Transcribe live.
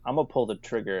I'm gonna pull the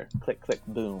trigger. Click, click,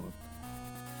 boom.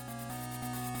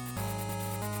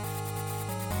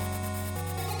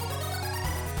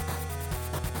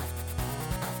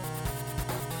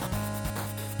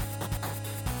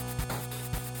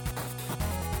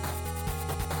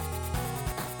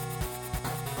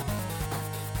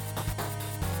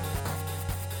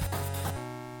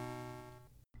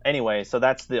 Anyway, so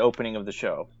that's the opening of the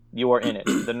show. You are in it,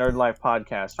 the Nerd Life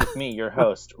podcast, with me, your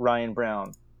host, Ryan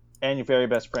Brown, and your very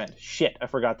best friend. Shit, I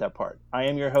forgot that part. I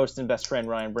am your host and best friend,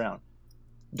 Ryan Brown.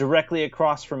 Directly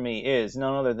across from me is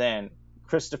none other than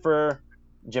Christopher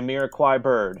Jamiroquai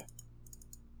Bird.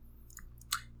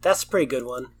 That's a pretty good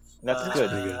one. That's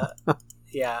pretty good.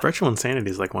 Yeah. Virtual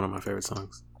Insanity is like one of my favorite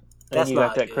songs. That's you not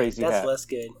got that good. crazy That's hat. less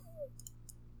good.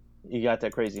 You got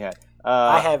that crazy hat.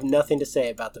 I have nothing to say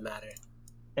about the matter.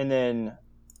 And then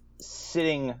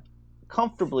sitting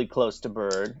comfortably close to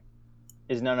Bird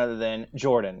is none other than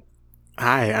Jordan.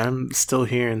 Hi, I'm still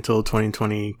here until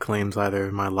 2020 claims either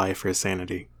my life or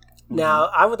sanity. Now,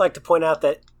 I would like to point out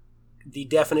that the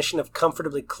definition of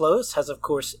comfortably close has, of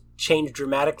course, changed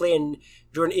dramatically, and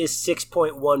Jordan is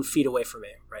 6.1 feet away from me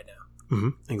right now.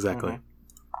 Mm-hmm, exactly.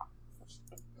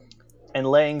 And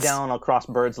laying down across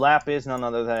Bird's lap is none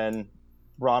other than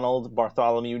Ronald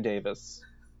Bartholomew Davis.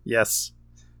 Yes.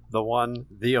 The one,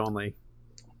 the only.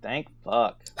 Thank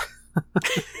fuck.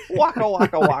 Waka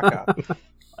waka waka.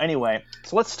 Anyway,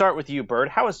 so let's start with you, Bird.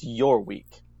 How was your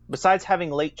week? Besides having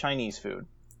late Chinese food.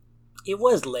 It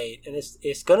was late, and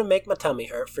it's going to make my tummy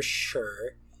hurt for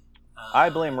sure. I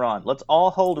blame Ron. Let's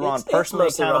all hold Ron it's personally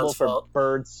mostly accountable Ron's for fault.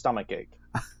 Bird's stomachache.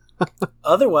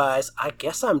 Otherwise, I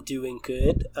guess I'm doing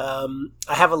good. I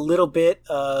have a little bit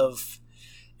of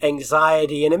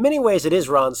anxiety, and in many ways it is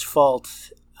Ron's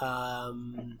fault.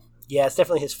 Yeah, it's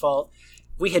definitely his fault.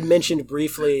 We had mentioned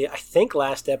briefly, I think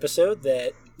last episode,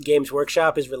 that Games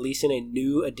Workshop is releasing a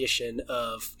new edition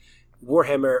of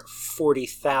Warhammer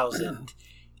 40,000.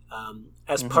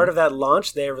 As part of that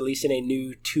launch, they're releasing a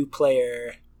new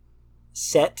 2-player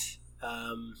set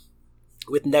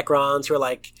with Necrons, who are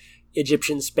like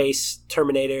Egyptian space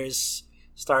Terminators,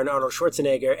 starring Arnold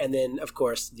Schwarzenegger, and then, of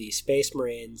course, the Space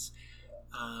Marines.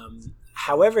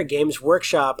 However, Games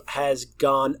Workshop has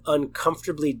gone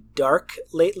uncomfortably dark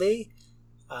lately.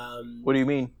 What do you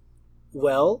mean?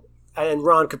 Well, and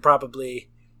Ron could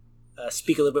probably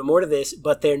speak a little bit more to this,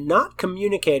 but they're not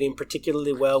communicating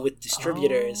particularly well with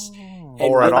distributors.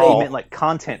 Or at I all. meant like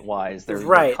content-wise. Their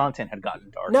Right. content had gotten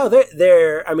dark. No,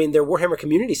 their Warhammer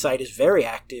community site is very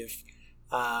active.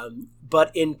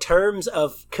 But in terms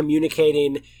of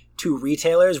communicating to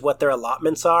retailers what their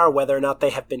allotments are, whether or not they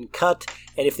have been cut,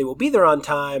 and if they will be there on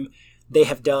time, they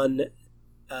have done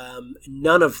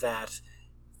none of that.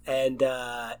 And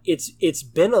it's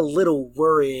been a little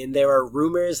worrying. There are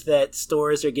rumors that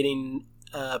stores are getting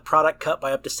product cut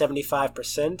by up to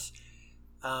 75%.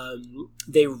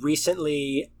 They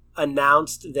recently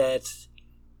announced that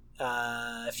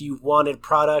if you wanted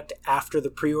product after the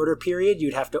pre-order period,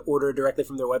 you'd have to order directly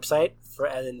from their website,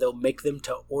 and then they'll make them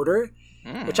to order,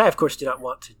 which I, of course, do not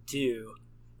want to do.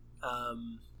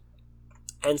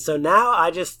 And so now I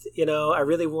just, I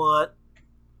really want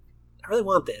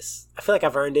this. I feel like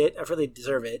I've earned it. I really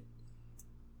deserve it.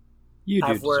 You do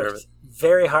I've deserve worked it.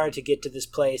 very hard to get to this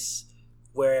place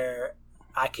where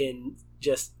I can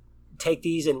just take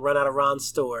these and run out of Ron's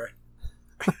store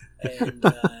and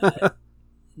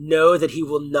know that he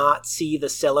will not see the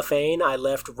cellophane I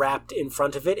left wrapped in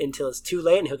front of it until it's too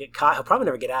late, and he'll get caught. He'll probably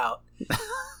never get out.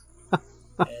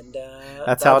 And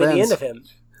That's that'll how it be the ends. end of him.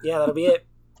 Yeah, that'll be it.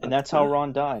 And that's how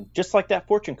Ron died. Just like that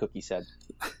fortune cookie said.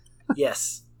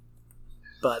 Yes.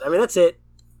 But, that's it.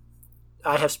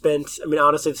 I have spent,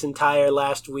 honestly, this entire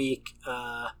last week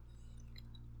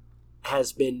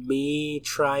has been me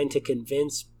trying to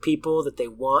convince people that they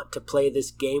want to play this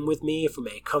game with me from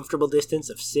a comfortable distance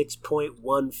of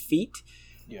 6.1 feet.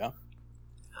 Yeah.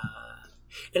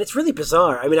 And it's really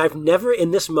bizarre. I've never,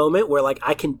 in this moment where,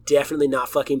 I can definitely not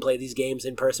fucking play these games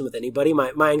in person with anybody,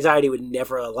 my anxiety would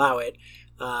never allow it.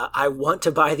 I want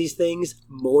to buy these things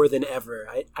more than ever.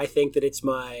 I think that it's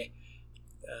my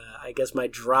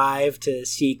drive to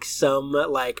seek some,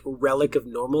 relic of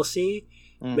normalcy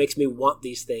makes me want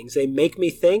these things. They make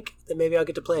me think that maybe I'll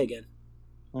get to play again.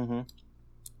 Mm-hmm.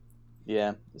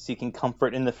 Yeah. Seeking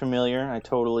comfort in the familiar. I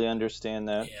totally understand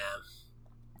that.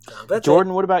 Yeah. That's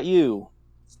Jordan, what about you?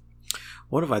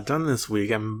 What have I done this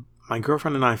week? My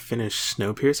girlfriend and I finished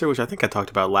Snowpiercer, which I think I talked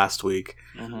about last week,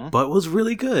 but was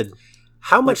really good.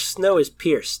 How much snow is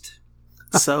pierced?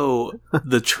 So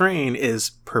the train is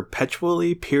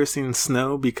perpetually piercing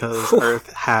snow because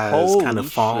Earth has kind Holy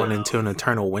of fallen shit. into an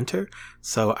eternal winter.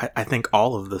 So I think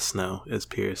all of the snow is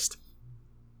pierced.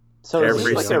 So is Every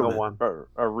this like single one.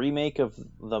 a remake of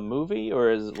the movie,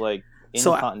 or is it like in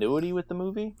So continuity with the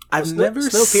movie? I've never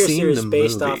Snowpiercer seen is the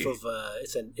based movie. off of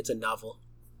it's a novel.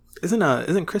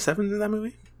 Isn't Chris Evans in that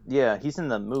movie? Yeah, he's in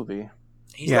the movie.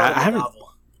 He's Yeah, not in I the haven't- novel.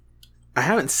 I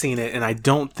haven't seen it, and I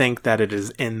don't think that it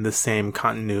is in the same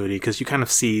continuity because you kind of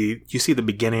see the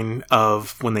beginning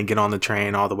of when they get on the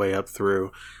train all the way up through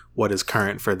what is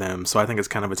current for them. So I think it's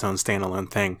kind of its own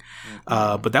standalone thing.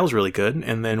 But that was really good.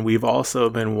 And then we've also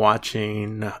been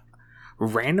watching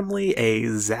randomly a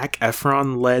Zac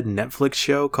Efron led Netflix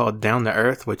show called Down to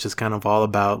Earth, which is kind of all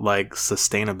about like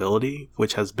sustainability,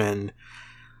 which has been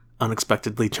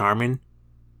unexpectedly charming.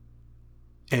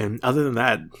 And other than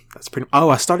that, that's pretty. Oh,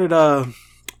 I started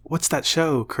what's that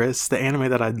show, Chris? The anime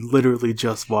that I literally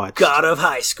just watched. God of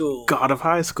High School. God of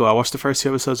High School. I watched the first 2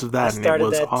 episodes of I that, and it started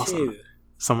was that awesome. too.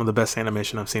 Some of the best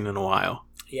animation I've seen in a while.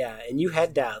 Yeah, and you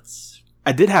had doubts.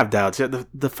 I did have doubts. Yeah,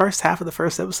 the first half of the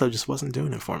first episode just wasn't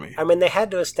doing it for me. I mean, they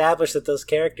had to establish that those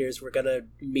characters were going to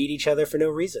meet each other for no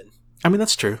reason. I mean,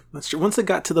 that's true. That's true. Once it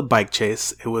got to the bike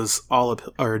chase, it was all up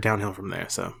or downhill from there.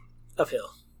 So Uphill.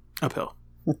 uphill.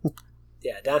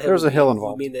 Yeah, downhill. There was a you- hill you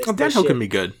involved. mean this- Oh, this downhill shit- can be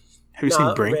good. Have you No,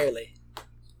 seen Brink? Rarely.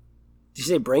 Did you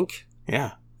say Brink?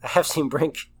 Yeah, I have seen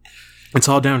Brink. it's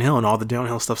all downhill, and all the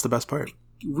downhill stuff's the best part.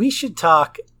 We should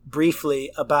talk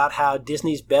briefly about how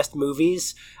Disney's best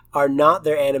movies are not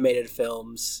their animated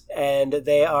films, and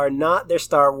they are not their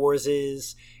Star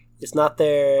Warses. It's not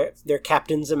their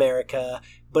Captain's America,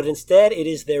 but instead it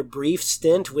is their brief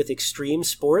stint with extreme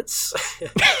sports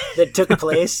that took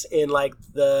place in like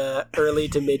the early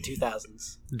to mid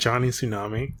 2000s. Johnny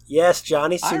Tsunami. Yes,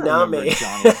 Johnny I remember Tsunami.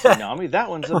 Johnny Tsunami. That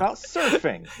one's about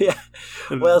surfing. Yeah.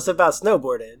 Well, it's about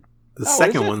snowboarding. The Oh,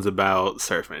 second is it? one's about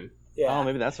surfing. Yeah. Oh,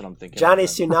 maybe that's what I'm thinking. Johnny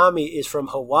of then. Tsunami is from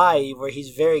Hawaii, where he's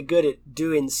very good at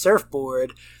doing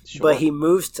surfboard, Sure. but he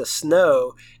moves to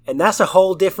snow, and that's a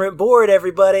whole different board,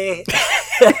 everybody.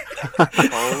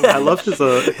 I love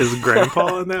his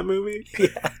grandpa in that movie.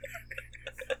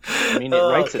 I mean, it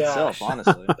Oh, writes gosh. itself,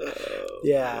 honestly.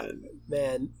 Yeah,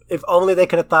 man. If only they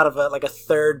could have thought of a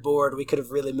third board, we could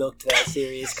have really milked that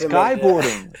series. Could've made that-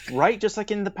 Skyboarding, right? Just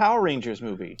like in the Power Rangers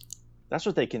movie. That's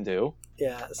what they can do.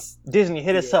 Yes. Disney,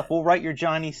 hit us Yeah. up. We'll write your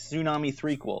Johnny Tsunami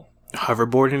threequel.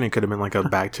 Hoverboarding, it could have been like a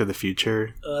Back to the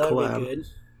Future That'd collab. be good.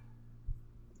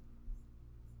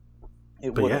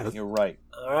 It But would yeah, have. You're right.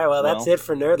 All right, well, that's Well. it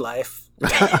for Nerd Life. We're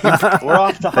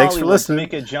off to Thanks for Hollywood to listening.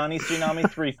 make a Johnny Tsunami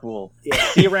threequel. Yeah.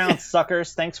 See you around,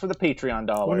 suckers. Thanks for the Patreon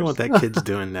I wonder what dollars. that kid's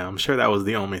doing now. I'm sure that was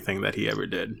the only thing that he ever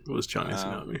did was Johnny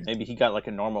Tsunami. Maybe he got like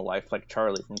a normal life, like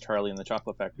Charlie from Charlie and the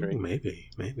Chocolate Factory. Ooh, maybe.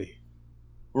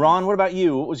 Ron, what about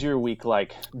you? What was your week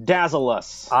like? Dazzle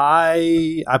us.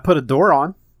 I put a door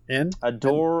on in A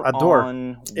door. a door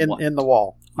on in what? the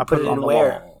wall. I put put it it on in the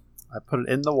where? wall. I put it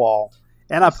in the wall,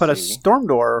 and I put a see. storm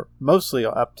door mostly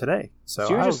up today. So, So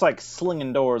you're I, just like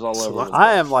slinging doors all over. the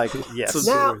I am like yes.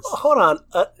 So- Now, doors. hold on.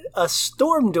 A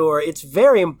storm door, it's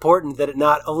very important that it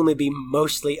not only be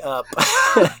mostly up.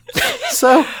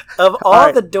 So Of all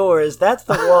Alright. the doors, that's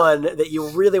the one that you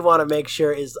really want to make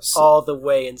sure is all the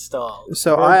way installed.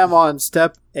 I am on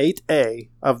step 8A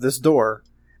of this door,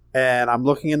 and I'm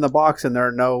looking in the box, and there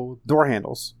are no door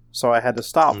handles. So I had to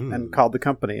stop and call the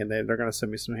company, and they're going to send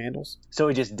me some handles. So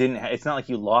it just didn't. It's not like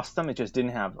you lost them. It just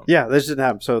didn't have them. Yeah, they just didn't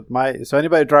have them. So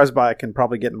anybody who drives by can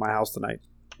probably get in my house tonight.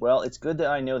 Well, it's good that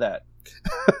I know that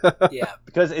Yeah.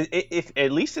 because if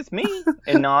at least it's me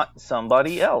and not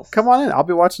somebody else. Come on in. I'll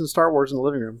be watching Star Wars in the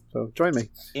living room, so join me.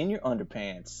 In your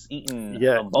underpants, eating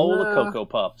Yeah. a bowl of Nah. Cocoa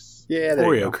Puffs. Yeah,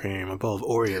 there you Oreo go. cream, a bowl of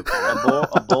Oreo cream.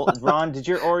 A bowl. Ron, did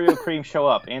your Oreo cream show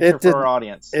up? Answer It for didn't. our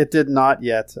audience. It did not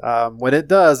yet. When it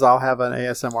does, I'll have an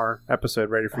ASMR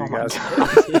episode ready for Oh you my guys.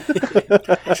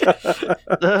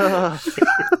 Ugh.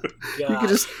 You can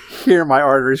just hear my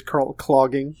arteries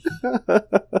clogging.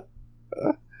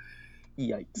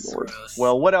 Yikes. Gross.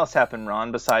 Well, what else happened,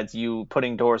 Ron, besides you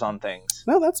putting doors on things?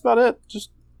 No, that's about it.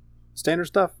 Just standard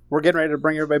stuff. We're getting ready to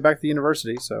bring everybody back to the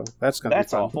university, so that's going to be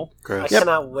That's fun. awful. I Gross.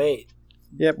 cannot wait.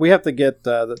 Yep, we have to get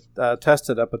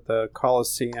tested up at the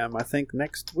Coliseum, I think,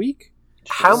 next week.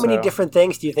 How many So- different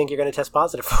things do you think you're going to test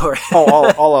positive for?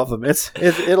 Oh, all of them.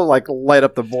 It'll like light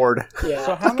up the board. Yeah.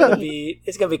 So how it's gonna many- be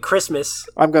it's gonna be Christmas.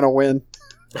 I'm going to win.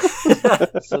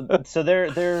 So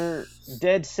they're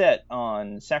dead set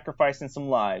on sacrificing some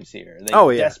lives here. They Oh,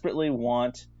 yeah. desperately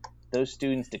want those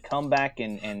students to come back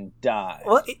and die.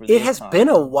 Well, it has been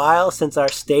a while since our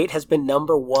state has been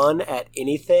number one at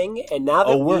anything, and now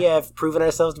that we have proven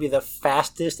ourselves to be the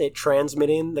fastest at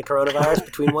transmitting the coronavirus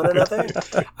between one another,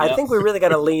 I think we really got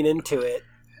to lean into it.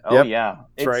 Oh yeah,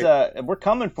 it's right. We're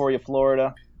coming for you,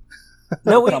 Florida.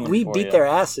 No, we beat their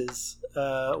asses.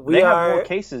 They have more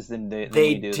cases than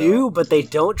they do, but they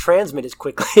don't transmit as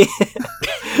quickly.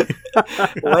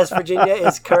 West Virginia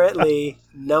is currently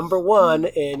number one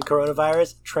in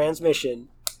coronavirus transmission.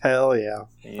 Hell yeah!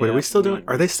 Wait, are we still doing?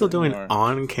 Are they still doing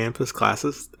on-campus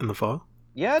classes in the fall?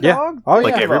 Yeah, dog. Oh,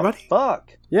 like everybody.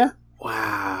 Fuck. Yeah.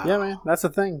 Wow. Yeah, man. That's the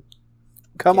thing.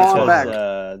 Come on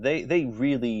back. They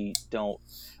really don't.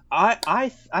 I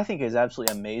think it's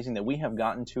absolutely amazing that we have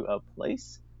gotten to a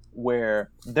place where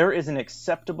there is an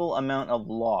acceptable amount of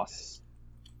loss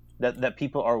that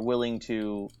people are willing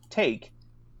to take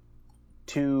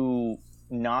to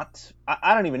not.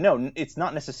 I don't even know. It's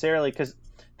not necessarily because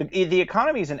the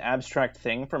economy is an abstract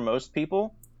thing for most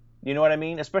people. You know what I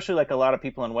mean? Especially like a lot of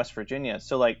people in West Virginia.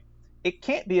 So like, it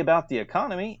can't be about the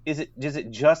economy. Is it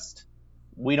just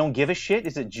we don't give a shit?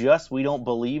 Is it just we don't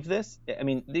believe this? I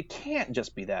mean, it can't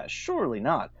just be that. Surely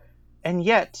not. And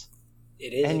yet,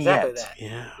 it is exactly that.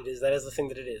 Yeah. It is. That is the thing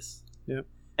that it is. Yep.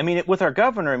 I mean, with our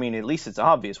governor, I mean, at least it's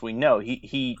obvious. We know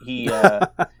he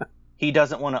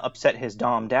doesn't want to upset his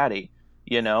dom daddy,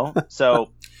 you know.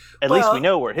 So at least we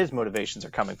know where his motivations are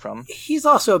coming from. He's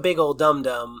also a big old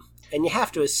dum-dum, and you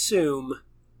have to assume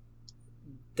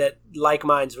that like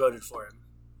minds voted for him.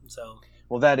 So.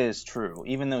 Well, that is true.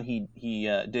 Even though he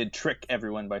did trick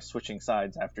everyone by switching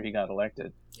sides after he got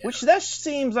elected, which that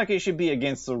seems like it should be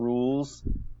against the rules.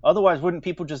 Otherwise, wouldn't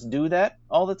people just do that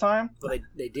all the time? Well,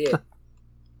 they did.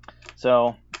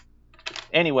 So,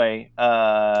 anyway,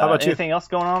 how about anything else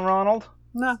going on, Ronald?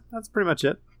 No, that's pretty much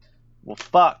it. Well,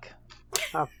 fuck.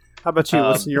 How about you?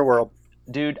 What's in your world?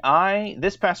 Dude,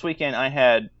 this past weekend I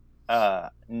had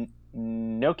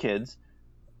no kids.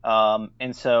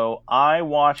 And so I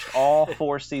watched all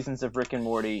 4 seasons of Rick and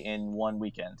Morty in one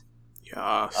weekend.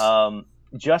 Yes.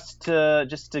 Just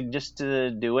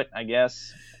to do it, I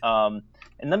guess.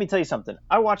 And let me tell you something.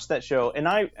 I watched that show, and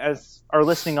as our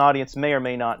listening audience may or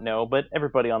may not know, but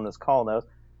everybody on this call knows,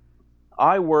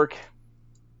 I work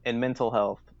in mental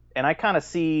health, and I kind of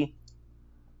see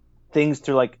things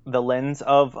through like the lens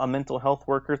of a mental health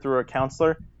worker through a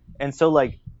counselor. And so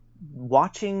like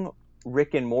watching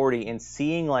Rick and Morty and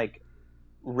seeing like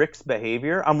Rick's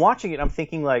behavior, I'm watching it, I'm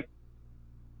thinking like,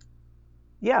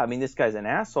 yeah, I mean, this guy's an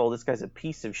asshole, this guy's a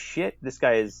piece of shit, this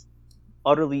guy is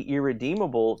utterly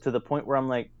irredeemable, to the point where I'm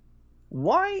like,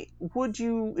 why would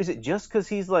you, is it just because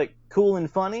he's like cool and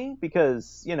funny?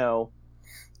 Because, you know,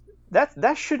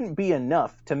 that shouldn't be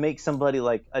enough to make somebody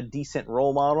like a decent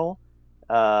role model,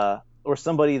 or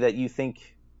somebody that you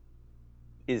think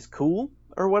is cool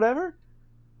or whatever.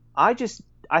 I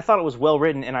thought it was well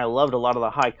written, and I loved a lot of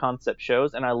the high concept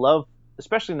shows, and I love,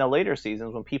 especially in the later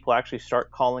seasons, when people actually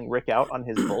start calling Rick out on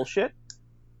his bullshit.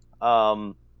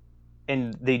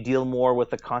 And they deal more with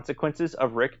the consequences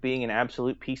of Rick being an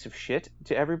absolute piece of shit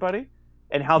to everybody,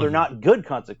 and how they're not good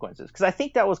consequences. Because I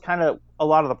think that was kind of a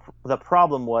lot of the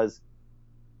problem was,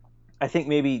 I think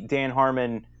maybe Dan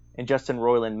Harmon and Justin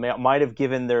Roiland might have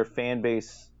given their fan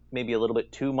base maybe a little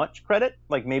bit too much credit.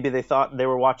 Like maybe they thought they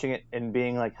were watching it and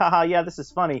being like, haha, yeah, this is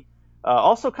funny.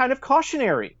 Also kind of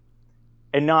cautionary,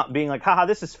 and not being like, haha,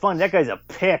 this is fun. That guy's a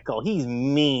pickle. He's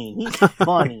mean. He's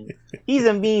funny. He's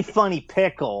a mean, funny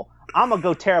pickle. I'm going to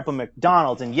go tear up a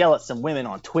McDonald's and yell at some women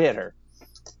on Twitter,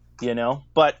 you know?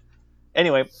 But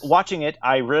anyway, watching it,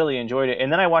 I really enjoyed it. And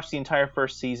then I watched the entire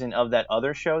first season of that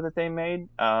other show that they made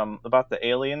about the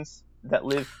aliens that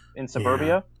live in suburbia.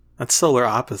 Yeah. That's Solar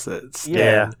Opposites.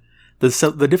 Yeah.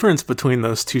 The difference between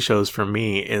those two shows for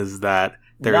me is that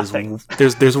there's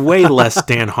way less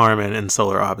Dan Harmon in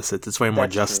Solar Opposites. It's way more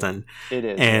Justin. True. It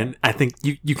is. And I think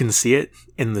you can see it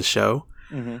in the show.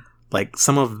 Mm-hmm. Like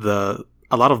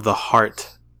a lot of the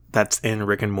heart that's in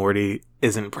Rick and Morty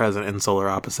isn't present in Solar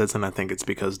Opposites, and I think it's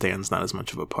because Dan's not as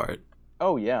much of a part.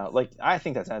 Oh yeah, like I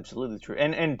think that's absolutely true.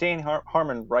 And Dan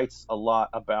Harmon writes a lot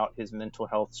about his mental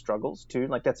health struggles too.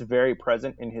 Like that's very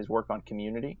present in his work on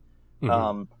Community.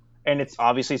 Mm-hmm. And it's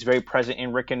very present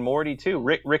in Rick and Morty too.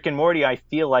 Rick and Morty, I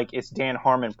feel like it's Dan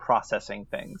Harmon processing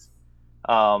things,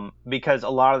 because a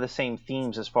lot of the same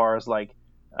themes as far as like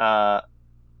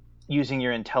using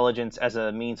your intelligence as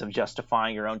a means of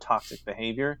justifying your own toxic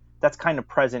behavior, that's kind of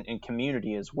present in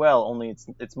Community as well. Only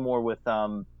it's more with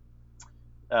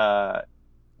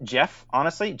Jeff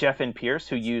and Pierce,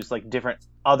 who use like different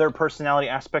other personality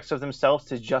aspects of themselves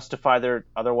to justify their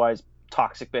otherwise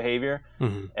toxic behavior.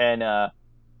 Mm-hmm. And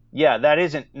yeah, that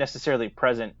isn't necessarily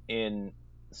present in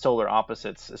Solar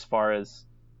Opposites as far as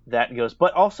that goes.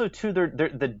 But also, too,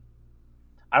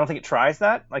 I don't think it tries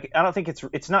that. Like, I don't think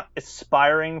it's not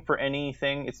aspiring for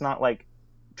anything. It's not like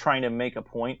trying to make a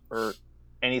point or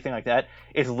anything like that.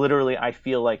 It's literally, I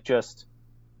feel like, just,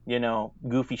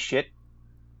 goofy shit.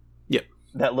 Yep.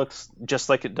 That looks just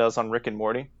like it does on Rick and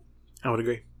Morty. I would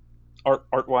agree.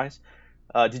 Art-wise.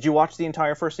 Did you watch the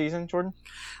entire first season, Jordan?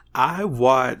 I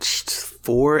watched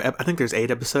 4. I think there's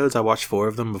 8 episodes. I watched 4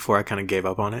 of them before I kind of gave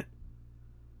up on it.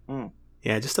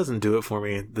 Yeah, it just doesn't do it for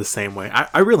me the same way.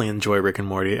 I really enjoy Rick and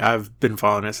Morty. I've been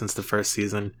following it since the first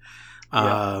season.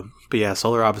 But yeah,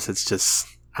 Solar Opposites just,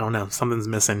 I don't know, something's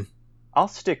missing. I'll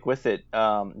stick with it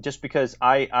just because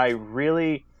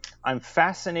I'm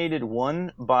fascinated,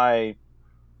 one, by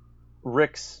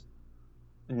Rick's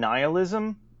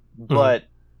nihilism, but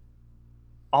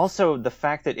also the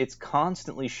fact that it's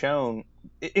constantly shown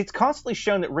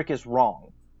that Rick is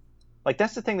wrong. Like,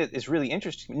 that's the thing that is really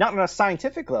interesting. Not on a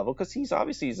scientific level, because he's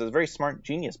a very smart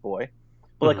genius boy.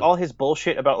 But, like, all his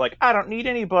bullshit about, like, I don't need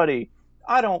anybody.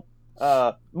 I don't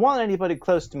want anybody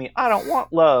close to me. I don't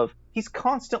want love. He's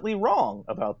constantly wrong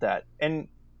about that. And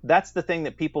that's the thing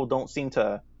that people don't seem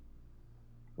to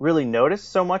really notice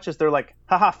so much, as they're like,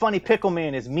 haha, funny pickle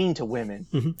man is mean to women.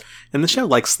 And the show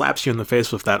like slaps you in the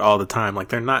face with that all the time. Like,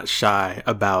 they're not shy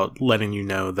about letting you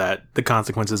know that the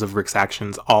consequences of Rick's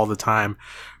actions all the time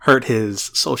hurt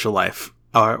his social life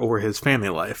or his family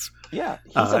life. Yeah,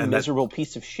 he's a miserable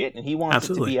piece of shit, and he wants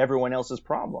it to be everyone else's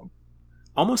problem.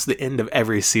 Almost the end of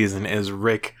every season is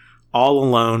Rick all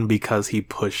alone because he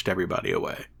pushed everybody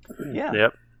away. Yeah.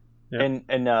 Yep.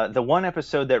 And the one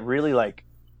episode that really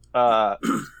kind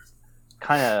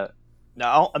of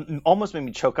almost made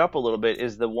me choke up a little bit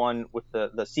is the one with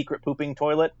the secret pooping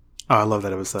toilet. Oh, I love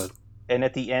that episode. And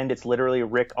at the end, it's literally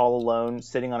Rick all alone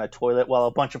sitting on a toilet while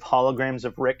a bunch of holograms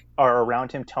of Rick are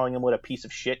around him telling him what a piece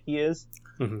of shit he is.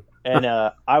 And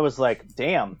I was like,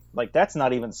 damn, like, that's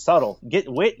not even subtle.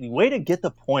 Way to get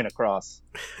the point across.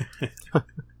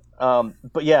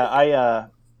 But yeah,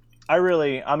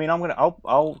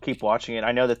 I'll keep watching it.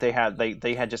 I know that they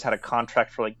had just had a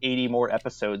contract for like 80 more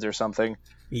episodes or something.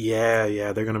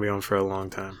 Yeah, they're going to be on for a long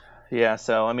time. Yeah,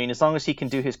 so I mean, as long as he can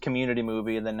do his Community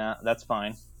movie, then that's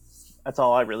fine. That's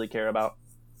all I really care about.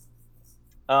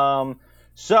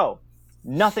 So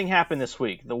nothing happened this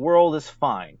week. The world is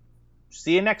fine.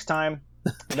 See you next time.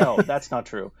 No, that's not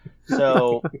true.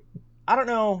 So I don't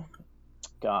know.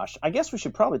 Gosh, I guess we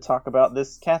should probably talk about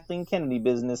this Kathleen Kennedy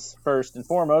business first and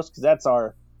foremost, because that's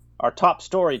our top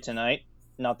story tonight.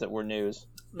 Not that we're news.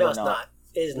 No, it's not.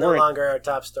 It is no longer our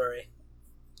top story.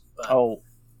 But oh,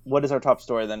 what is our top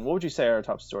story then? What would you say our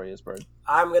top story is, Bird?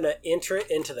 I'm going to enter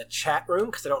it into the chat room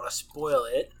because I don't want to spoil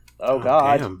it. Oh,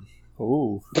 God. Damn.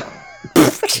 Ooh.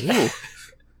 Ooh.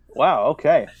 Wow,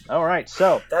 okay. All right,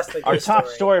 so that's the our top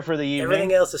story for the evening.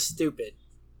 Everything else is stupid.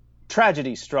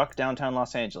 Tragedy struck downtown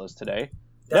Los Angeles today.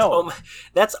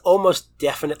 That's almost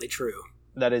definitely true.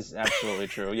 That is absolutely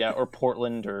true. Yeah, or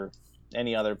Portland or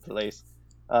any other place.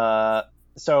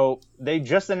 So they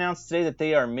just announced today that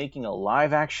they are making a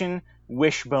live-action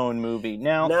Wishbone movie.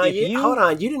 Now hold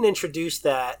on. You didn't introduce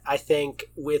that, I think,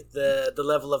 with the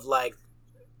level of, like,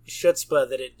 chutzpah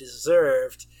that it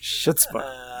deserved.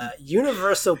 Chutzpah.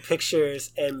 Universal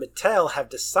Pictures and Mattel have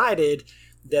decided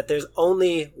that there's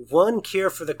only one cure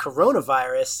for the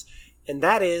coronavirus, and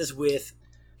that is with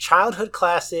childhood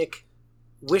classic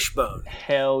Wishbone.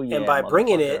 Hell yeah. And by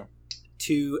bringing it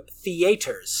to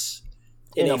theaters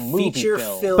in a feature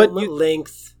film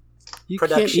length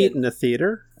production. You can't eat in the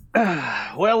theater.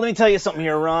 Well, let me tell you something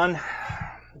here, Ron.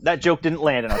 That joke didn't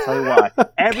land, and I'll tell you why.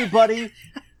 Everybody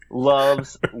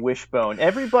loves Wishbone.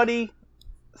 Everybody.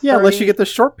 Yeah, unless you get the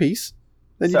short piece,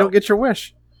 then you don't get your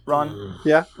wish. Ron.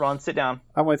 Yeah. Ron, sit down.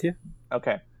 I'm with you.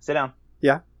 Okay, sit down.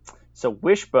 Yeah. So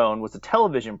Wishbone was a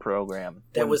television program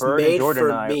that was made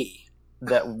for me.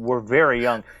 That were very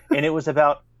young, and it was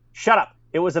about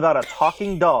It was about a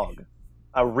talking dog,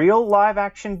 a real live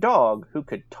action dog who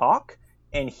could talk,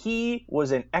 and he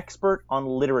was an expert on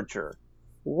literature.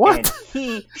 What? And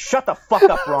he shut the fuck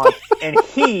up, Ron. And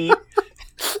he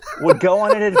would go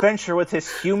on an adventure with his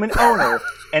human owner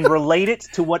and relate it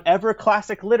to whatever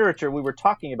classic literature we were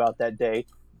talking about that day,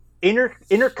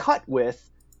 intercut with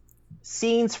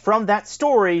scenes from that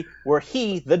story where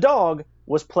he, the dog,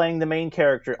 was playing the main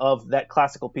character of that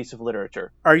classical piece of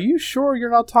literature. Are you sure you're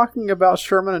not talking about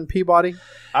Sherman and Peabody?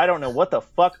 I don't know what the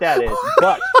fuck that is,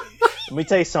 but let me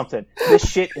tell you something. This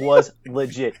shit was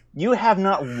legit. You have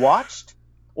not watched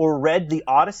or read the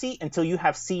Odyssey until you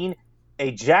have seen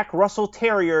a Jack Russell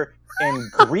Terrier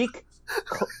and Greek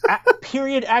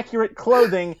period accurate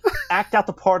clothing act out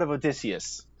the part of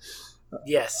Odysseus.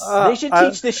 Yes. They should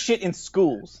teach this shit in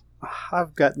schools.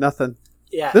 I've got nothing.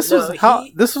 Yeah. This was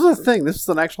this was a thing. This was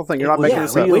an actual thing. You're not making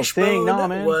this up. Wishbone No,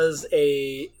 man. was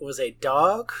a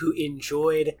dog who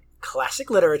enjoyed classic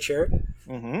literature.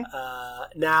 Mm-hmm.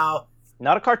 Now,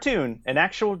 not a cartoon, an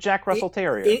actual Jack Russell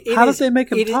Terrier. How did they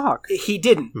make him talk? He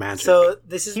didn't. Magic. So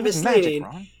this is He was misleading.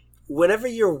 magic, Ron. Whenever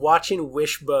you're watching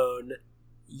Wishbone,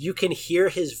 you can hear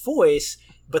his voice,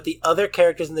 but the other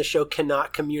characters in the show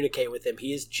cannot communicate with him.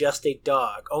 He is just a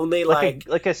dog. Only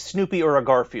like a Snoopy or a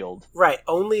Garfield. right.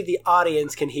 Only the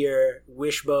audience can hear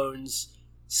Wishbone's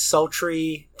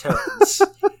sultry tones.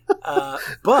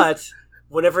 But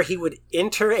whenever he would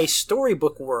enter a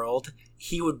storybook world,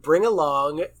 he would bring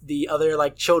along the other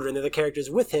children, the other characters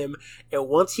with him, and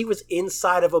once he was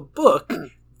inside of a book,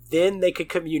 then they could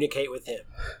communicate with him.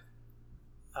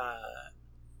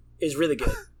 Is really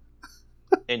good.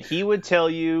 And he would tell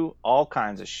you all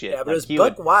kinds of shit. Yeah, but it was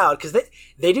buck wild because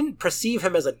they didn't perceive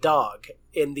him as a dog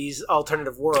in these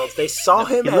alternative worlds. They saw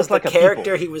him as the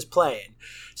character he was playing.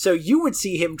 So you would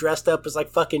see him dressed up as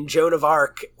fucking Joan of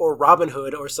Arc or Robin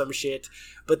Hood or some shit,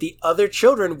 but the other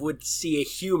children would see a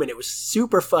human. It was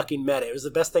super fucking meta. It was the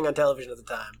best thing on television at the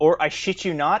time. Or I shit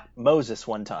you not, Moses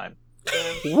one time.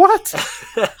 What?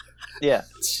 Yeah,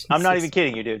 I'm not even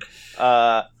kidding you, dude.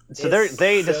 So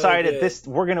they decided this.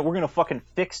 We're gonna fucking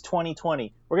fix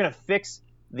 2020. We're gonna fix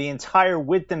the entire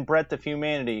width and breadth of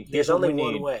humanity. There's only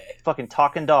one way. Fucking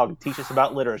talking dog teach us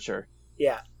about literature.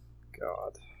 Yeah.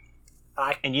 God.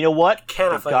 And you know what?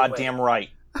 You're goddamn right.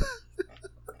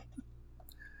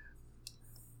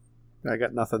 I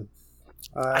got nothing.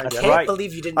 I can't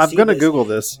believe you didn't see this. I'm gonna Google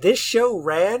this. This show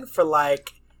ran for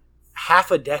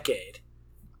half a decade.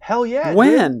 Hell yeah.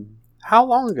 When? Dude. How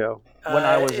long ago? When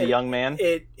I was a young man.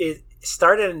 It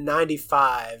started in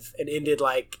 95 and ended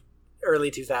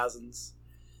early 2000s.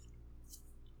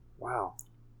 Wow.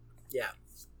 Yeah.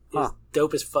 It was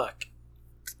dope as fuck.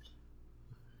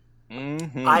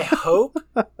 Mm-hmm. I hope,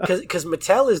 because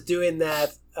Mattel is doing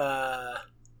that,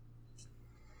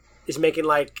 is making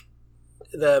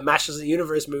the Masters of the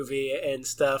Universe movie and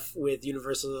stuff with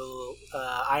Universal.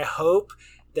 I hope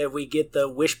that we get the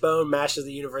Wishbone Masters of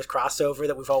the Universe crossover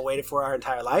that we've all waited for our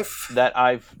entire life. That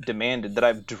I've demanded, that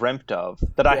I've dreamt of,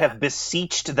 that I have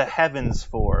beseeched the heavens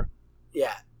for.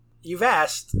 Yeah. You've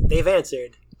asked, they've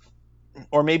answered.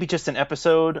 Or maybe just an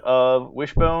episode of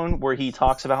Wishbone where he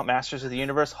talks about Masters of the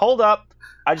Universe. Hold up,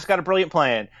 I just got a brilliant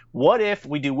plan. What if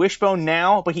we do Wishbone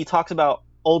now, but he talks about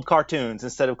old cartoons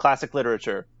instead of classic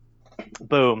literature?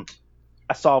 Boom.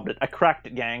 I solved it. I cracked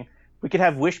it, gang. We could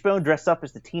have Wishbone dressed up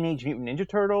as the Teenage Mutant Ninja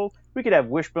Turtles. We could have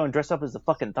Wishbone dressed up as the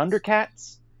fucking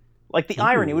Thundercats. The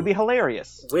irony would be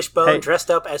hilarious. Wishbone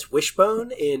dressed up as Wishbone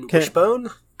in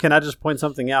Wishbone? Can I just point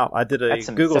something out? I did a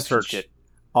Google search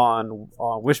on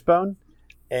Wishbone,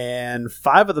 and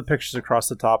 5 of the pictures across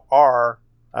the top are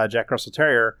Jack Russell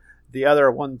Terrier. The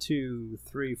other 1, 2,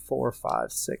 3, 4,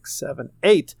 5, 6, 7,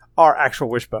 8 are actual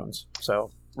Wishbones. So,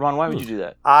 Ron, why would you do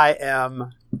that? I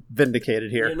am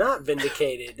vindicated here. You're not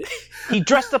vindicated. He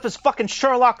dressed up as fucking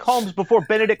Sherlock Holmes before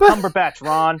Benedict Cumberbatch,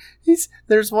 Ron.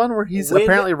 There's one where he's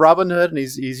apparently Robin Hood and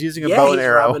he's using a bow and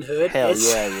arrow. Robin Hood. Hell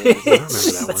yeah.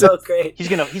 It's so great. He's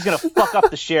gonna fuck up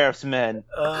the sheriff's men,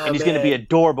 and he's gonna be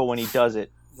adorable when he does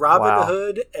it. Robin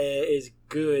Hood is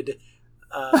good.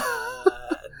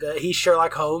 He's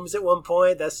Sherlock Holmes at one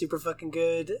point. That's super fucking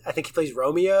good. I think he plays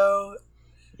Romeo.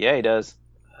 Yeah, he does.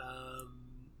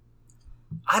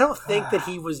 I don't think that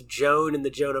he was Joan in the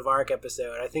Joan of Arc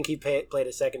episode. I think he played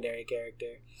a secondary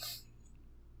character.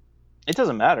 It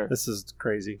doesn't matter. This is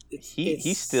crazy.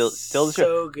 He's still the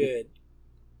so good.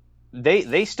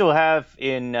 They still have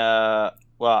in I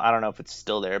don't know if it's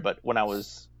still there, but when I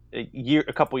was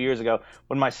a couple years ago,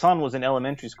 when my son was in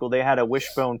elementary school, they had a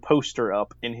Wishbone poster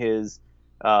up in his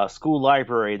school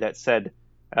library that said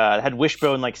had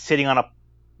Wishbone sitting on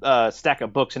a stack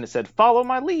of books, and it said, "Follow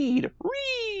my lead,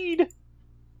 read."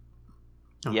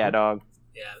 Yeah, dog.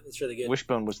 Yeah, it's really good.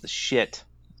 Wishbone was the shit.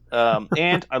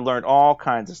 And I learned all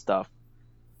kinds of stuff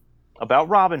about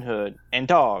Robin Hood and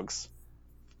dogs.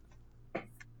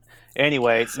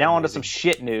 Anyway, now on to some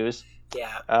shit news.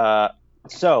 Yeah.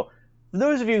 So, for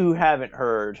those of you who haven't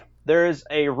heard, there's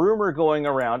a rumor going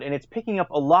around, and it's picking up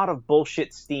a lot of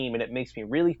bullshit steam, and it makes me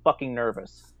really fucking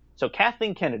nervous. So,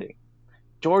 Kathleen Kennedy,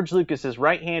 George Lucas's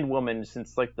right-hand woman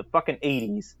since the fucking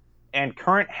 80s, and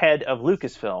current head of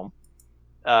Lucasfilm,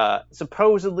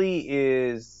 supposedly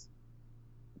is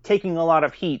taking a lot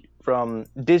of heat from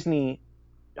Disney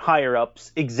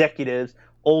higher-ups, executives,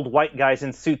 old white guys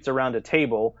in suits around a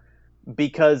table,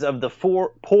 because of the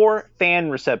poor fan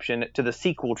reception to the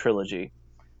sequel trilogy.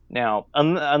 Now,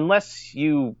 unless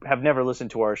you have never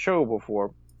listened to our show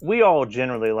before, we all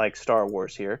generally like Star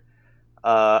Wars here.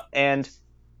 And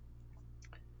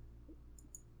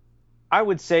I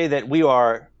would say that we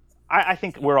are... I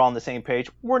think we're all on the same page.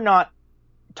 We're not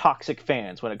toxic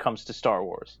fans when it comes to Star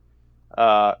Wars.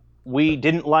 We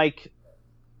didn't like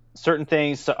certain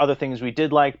things, other things we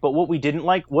did like, but what we didn't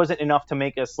like wasn't enough to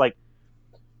make us like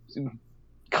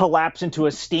collapse into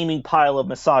a steaming pile of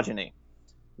misogyny,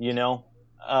 you know?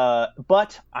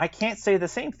 But I can't say the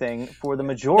same thing for the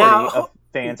majority of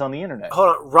fans on the internet. Hold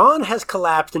on. Ron has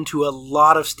collapsed into a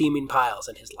lot of steaming piles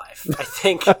in his life. I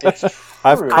think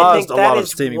I've caused a lot of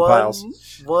steaming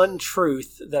piles. One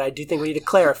truth that I do think we need to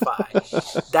clarify.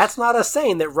 That's not us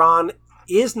saying that Ron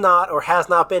is not or has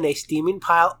not been a steaming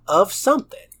pile of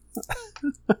something.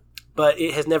 But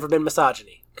it has never been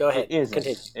misogyny. Go ahead. It isn't.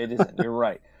 Continue. It isn't. You're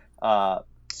right.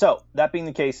 So, that being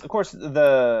the case, of course,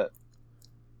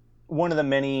 one of the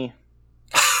many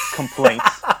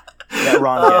complaints that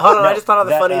Ron gets... Hold on, I just thought of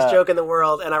the funniest joke in the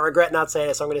world, and I regret not saying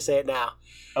it, so I'm going to say it now.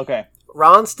 Okay.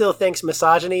 Ron still thinks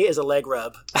misogyny is a leg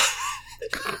rub. All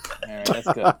right,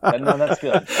 that's good. No, that's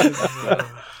good.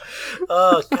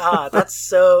 Oh, God, that's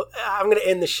so... I'm going to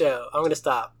end the show. I'm going to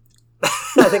stop.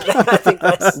 I think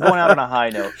that's... Going out on a high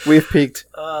note. We've peaked.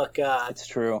 Oh, God. It's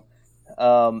true.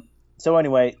 So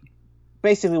anyway,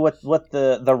 basically what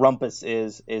the rumpus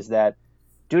is that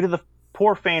due to the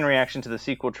poor fan reaction to the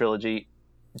sequel trilogy,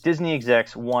 Disney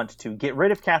execs want to get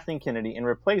rid of Kathleen Kennedy and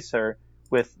replace her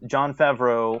with Jon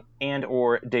Favreau and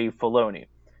or Dave Filoni.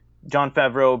 Jon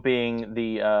Favreau being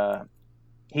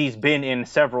he's been in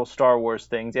several Star Wars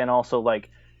things and also like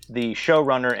the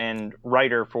showrunner and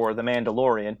writer for The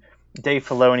Mandalorian. Dave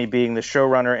Filoni being the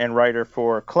showrunner and writer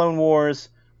for Clone Wars,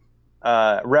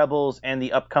 Rebels, and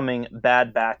the upcoming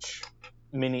Bad Batch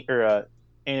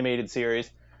animated series,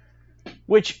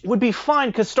 which would be fine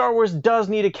because Star Wars does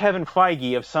need a Kevin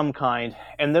Feige of some kind,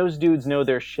 and those dudes know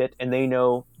their shit and they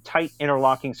know tight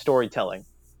interlocking storytelling.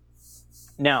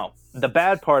 Now, the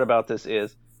bad part about this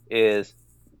is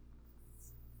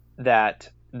that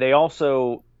they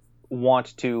also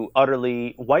want to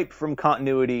utterly wipe from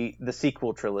continuity the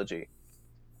sequel trilogy.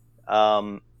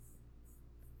 And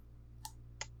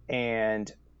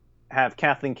have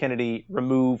Kathleen Kennedy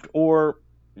removed or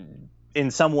in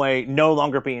some way no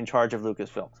longer be in charge of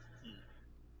Lucasfilm.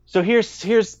 So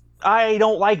here's I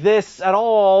don't like this at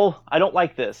all. I don't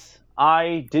like this.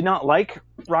 I did not like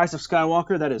Rise of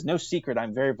Skywalker. That is no secret.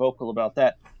 I'm very vocal about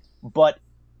that. But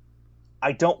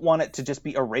I don't want it to just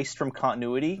be erased from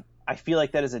continuity. I feel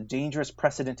like that is a dangerous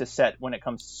precedent to set when it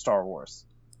comes to Star Wars.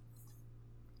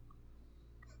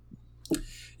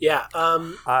 Yeah.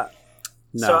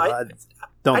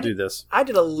 Don't do this. I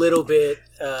did a little bit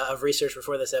of research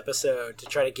before this episode to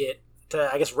try to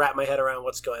wrap my head around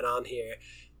what's going on here.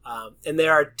 And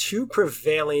there are two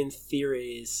prevailing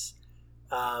theories.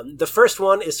 The first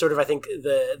one is sort of, I think,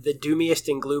 the doomiest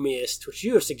and gloomiest, which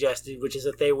you have suggested, which is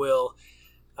that they will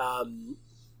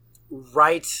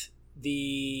write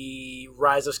the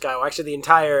Rise of Skywalker, actually the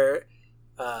entire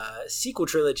sequel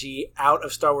trilogy, out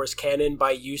of Star Wars canon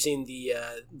by using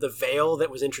the veil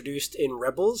that was introduced in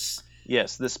Rebels.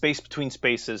 Yes, the space between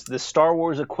spaces, the Star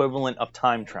Wars equivalent of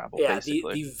time travel, The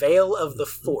basically. veil of the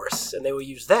Force, and they will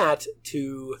use that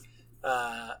to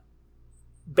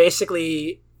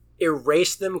basically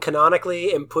erase them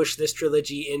canonically and push this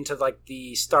trilogy into like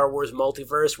the Star Wars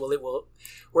multiverse,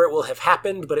 where it will have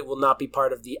happened, but it will not be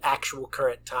part of the actual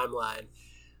current timeline.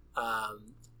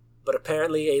 But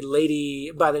apparently a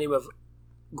lady by the name of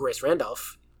Grace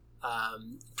Randolph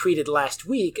tweeted last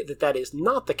week that is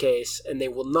not the case, and they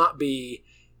will not be...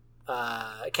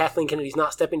 Kathleen Kennedy's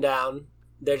not stepping down.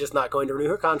 They're just not going to renew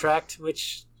her contract,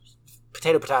 which...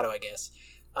 Potato, I guess.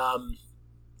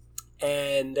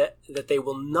 And that they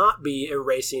will not be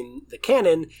erasing the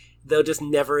canon. They'll just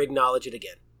never acknowledge it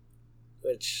again.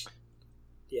 Which...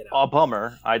 A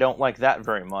bummer. I don't like that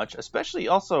very much. Especially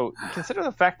also, consider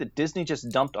the fact that Disney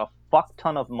just dumped a fuck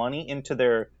ton of money into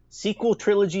their sequel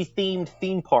trilogy themed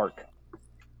theme park.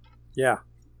 Yeah.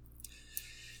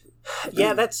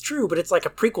 Yeah, that's true, but it's like a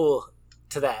prequel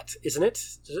to that, isn't it?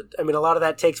 I mean, a lot of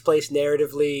that takes place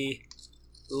narratively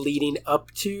leading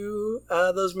up to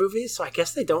those movies, so I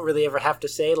guess they don't really ever have to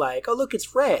say, like, oh, look,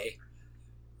 it's Rey.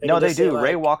 No, they do. Like,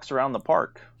 Rey walks around the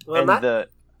park. Well,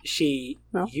 she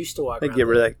used to walk around. They get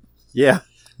rid of that. Yeah.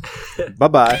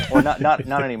 Bye-bye. Or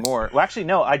not anymore. Well, actually,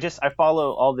 no. I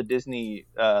follow all the Disney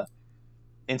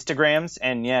Instagrams,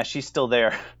 and yeah, she's still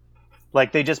there.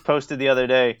 Like, they just posted the other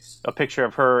day a picture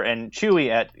of her and Chewie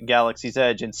at Galaxy's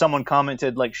Edge, and someone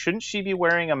commented, like, shouldn't she be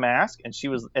wearing a mask? And she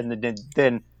was, and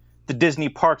then the Disney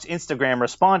Parks Instagram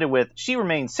responded with, she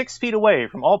remains 6 feet away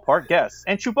from all park guests,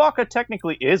 and Chewbacca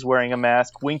technically is wearing a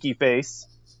mask, winky face.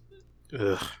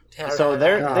 Ugh. So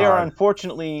they are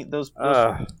unfortunately those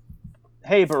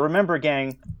Hey, but remember,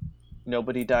 gang,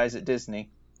 nobody dies at Disney.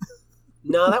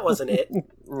 No, that wasn't it.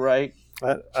 Right?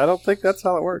 I don't think that's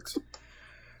how it works.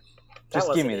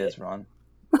 Just give me this, Ron.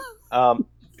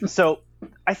 So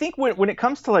I think when it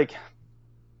comes to like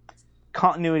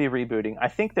continuity rebooting, I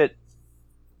think that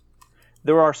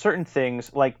there are certain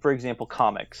things, like for example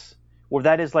comics, where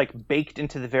that is like baked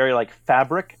into the very like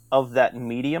fabric of that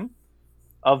medium,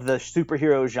 of the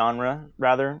superhero genre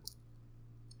rather,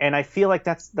 and I feel like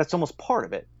that's almost part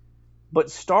of it.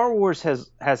 But Star Wars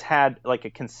has had like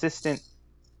a consistent,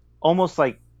 almost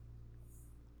like,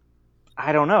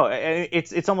 I don't know,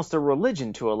 it's almost a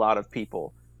religion to a lot of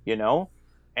people, you know?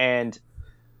 And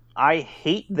I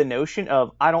hate the notion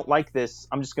of, I don't like this,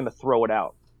 I'm just going to throw it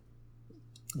out.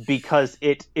 Because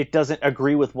it doesn't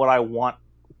agree with what I want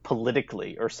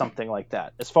politically or something like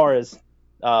that. As far as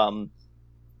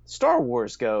Star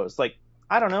Wars goes, like,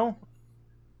 I don't know.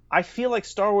 I feel like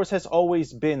Star Wars has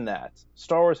always been that.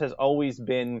 Star Wars has always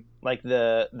been like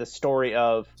the story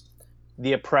of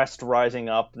the oppressed rising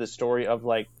up, the story of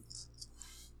like,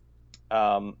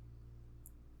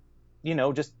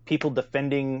 just people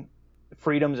defending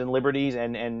freedoms and liberties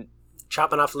and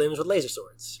chopping off limbs with laser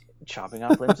swords. Chopping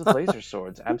off limbs with laser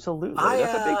swords, absolutely.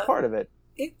 That's a big part of it.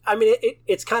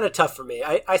 It's kind of tough for me.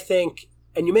 I think,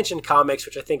 and you mentioned comics,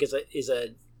 which I think is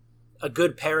a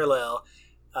good parallel.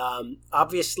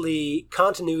 Obviously,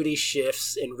 continuity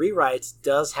shifts and rewrites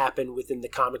does happen within the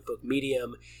comic book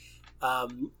medium,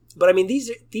 but I mean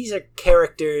these are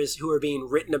characters who are being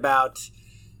written about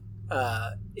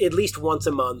at least once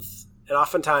a month, and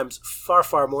oftentimes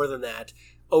far more than that,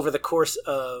 over the course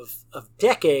of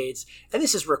decades, and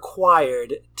this is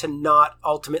required to not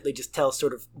ultimately just tell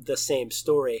sort of the same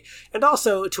story, and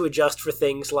also to adjust for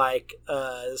things like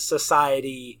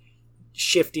society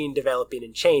shifting, developing,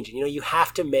 and changing. You know, you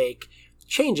have to make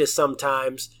changes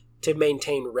sometimes to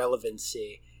maintain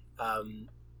relevancy.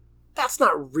 That's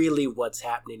not really what's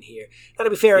happening here. Now, to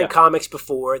be fair, in comics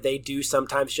before, they do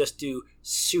sometimes just do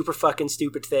super fucking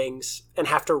stupid things and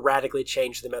have to radically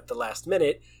change them at the last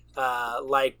minute.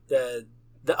 Like the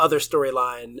other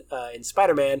storyline in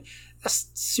Spider-Man,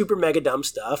 that's super mega dumb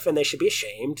stuff, and they should be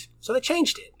ashamed, so they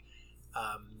changed it.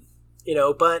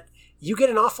 But you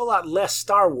get an awful lot less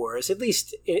Star Wars, at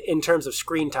least in terms of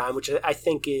screen time, which I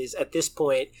think is, at this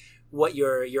point, what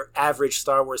your average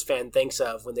Star Wars fan thinks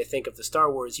of when they think of the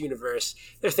Star Wars universe.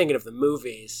 They're thinking of the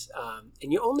movies,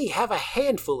 and you only have a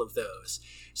handful of those.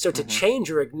 So to change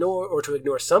or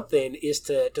ignore something is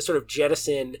to sort of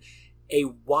jettison a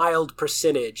wild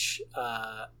percentage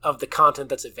of the content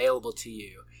that's available to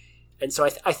you. And so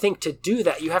I think to do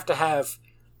that, you have to have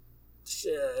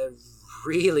a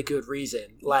really good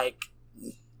reason, like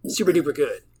super duper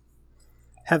good.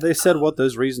 Have they said what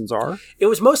those reasons are? It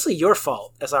was mostly your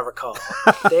fault, as I recall.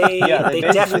 They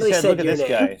definitely said look your at this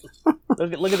name.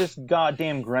 Guy. Look at this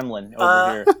goddamn gremlin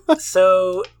over here.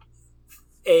 So,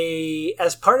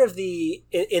 as part of the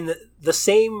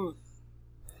same,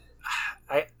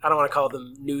 I don't want to call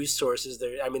them news sources.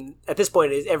 I mean, at this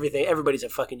point, it's everything. Everybody's a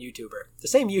fucking YouTuber. The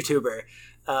same YouTuber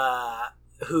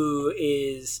who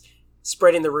is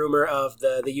spreading the rumor of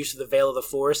the use of the Veil of the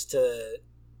Force to,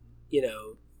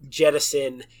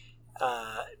 jettison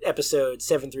episode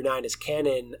 7 through 9 as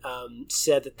canon,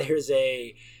 said that there's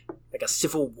a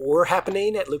civil war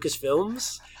happening at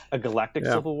Lucasfilms. A galactic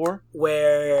civil war?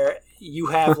 Where you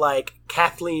have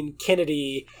Kathleen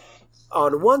Kennedy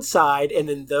on one side, and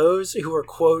then those who are,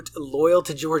 quote, loyal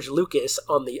to George Lucas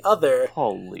on the other.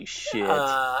 Holy shit.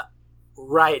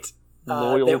 Right.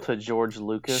 Loyal to George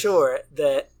Lucas? Sure.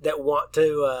 That want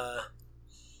to,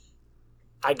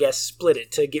 split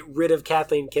it, to get rid of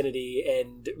Kathleen Kennedy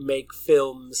and make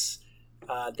films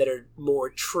that are more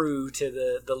true to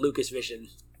the Lucas vision.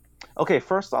 Okay,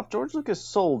 first off, George Lucas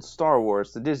sold Star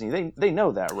Wars to Disney. They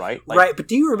know that, right? Right, but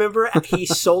do you remember he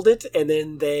sold it, and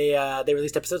then they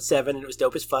released episode 7, and it was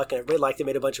dope as fuck, and everybody liked it,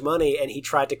 made a bunch of money, and he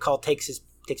tried to call takes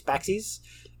backsies.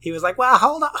 He was like, well,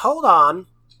 hold on.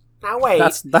 Now wait.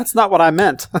 That's not what I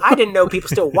meant. I didn't know people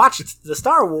still watched the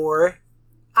Star Wars.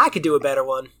 I could do a better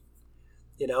one.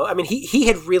 I mean, he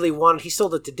had really wanted, he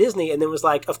sold it to Disney, and then was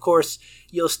like, of course,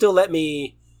 you'll still let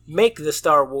me make the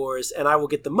Star Wars and I will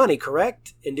get the money,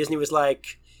 correct? And Disney was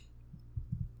like,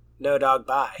 no, dog,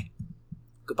 bye.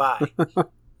 Goodbye.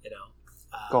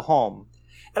 Go home.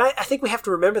 And I think we have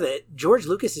to remember that George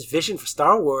Lucas's vision for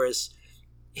Star Wars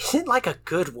isn't like a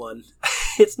good one.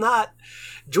 It's not.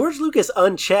 George Lucas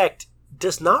unchecked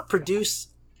does not produce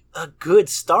a good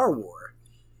Star Wars.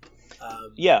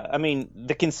 Yeah, I mean,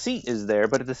 the conceit is there,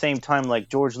 but at the same time, like,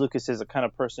 George Lucas is a kind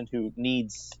of person who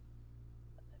needs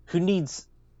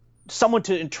someone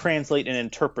to translate and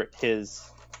interpret his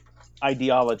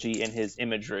ideology and his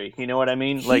imagery. You know what I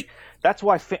mean? Like, that's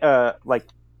why,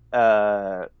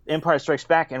 Empire Strikes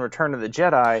Back and Return of the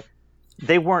Jedi,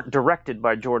 they weren't directed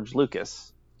by George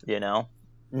Lucas, you know?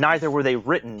 Neither were they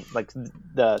written, like,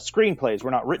 the screenplays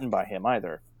were not written by him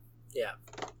either. Yeah.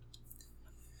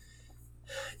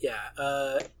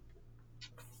 Yeah.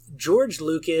 George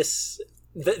Lucas,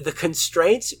 the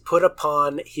constraints put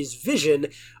upon his vision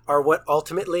are what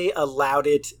ultimately allowed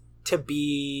it to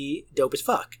be dope as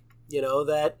fuck. You know,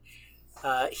 that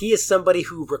he is somebody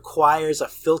who requires a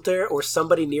filter or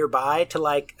somebody nearby to,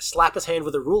 like, slap his hand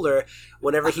with a ruler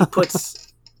whenever he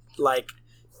puts, like,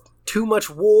 too much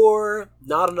war,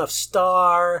 not enough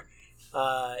star.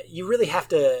 You really have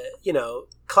to, you know,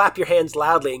 clap your hands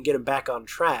loudly and get him back on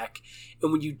track.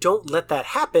 And when you don't let that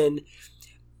happen,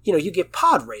 you know, you get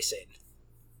pod racing.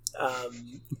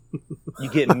 You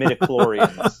get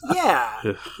midichlorians.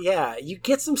 Yeah. You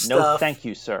get some stuff. No, thank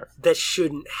you, sir. That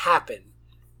shouldn't happen.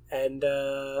 And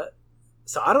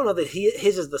so I don't know that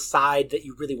his is the side that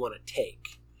you really want to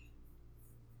take.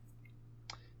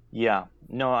 Yeah.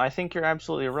 No, I think you're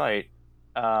absolutely right.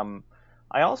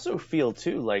 I also feel,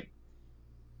 too, like,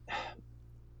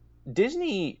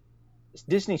 Disney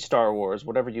Star Wars,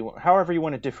 however you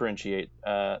want to differentiate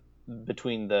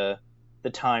between the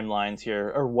timelines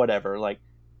here or whatever, like,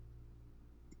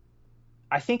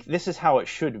 I think this is how it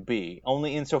should be,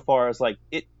 only insofar as, like,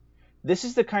 this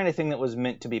is the kind of thing that was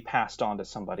meant to be passed on to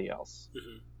somebody else.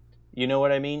 Mm-hmm. You know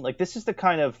what I mean? Like, this is the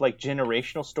kind of, like,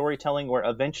 generational storytelling where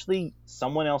eventually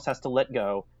someone else has to let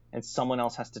go and someone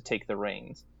else has to take the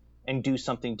reins and do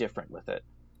something different with it.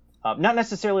 Not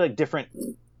necessarily, like, different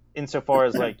insofar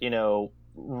as, like, you know,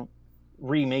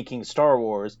 remaking Star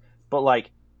Wars, but,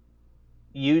 like,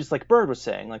 use, like Bird was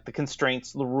saying, like, the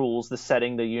constraints, the rules, the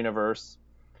setting, the universe,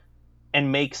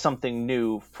 and make something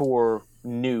new for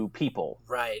new people.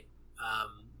 Right.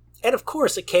 And of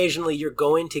course, occasionally you're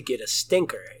going to get a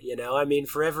stinker, you know? I mean,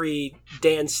 for every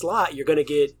Dan Slott, you're going to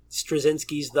get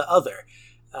Straczynski's The Other.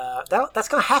 That's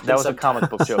going to happen That was sometime. a comic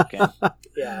book joke, yeah.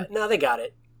 Yeah, no, they got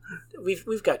it.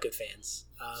 We've got good fans.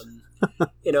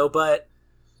 You know, but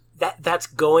that's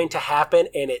going to happen,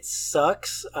 and it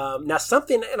sucks. Now,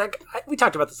 something, and we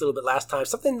talked about this a little bit last time,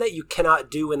 something that you cannot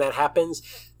do when that happens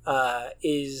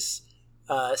is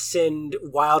send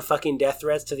wild fucking death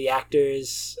threats to the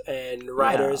actors and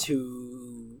writers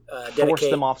who dedicate force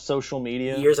them off social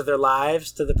media, years of their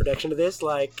lives to the production of this.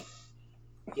 Like,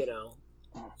 you know,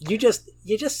 you just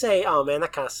say, "Oh man,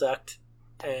 that kind of sucked."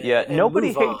 And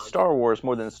nobody hates Star Wars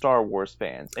more than Star Wars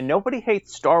fans, and nobody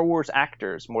hates Star Wars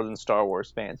actors more than Star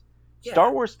Wars fans. Yeah.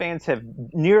 Star Wars fans have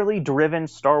nearly driven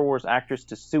Star Wars actors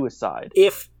to suicide.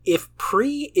 If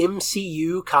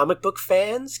pre-MCU comic book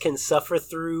fans can suffer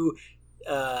through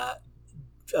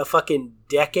a fucking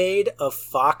decade of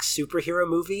Fox superhero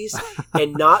movies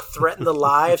and not threaten the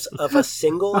lives of a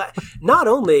single... Not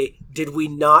only did we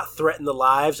not threaten the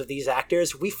lives of these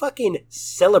actors, we fucking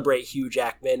celebrate Hugh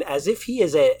Jackman as if he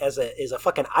is a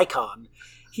fucking icon.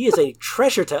 He is a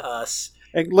treasure to us.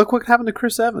 And look what happened to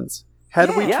Chris Evans.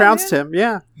 Had we trounced him,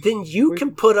 then you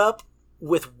can put up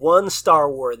with one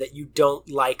Star Wars that you don't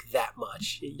like that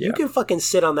much. You can fucking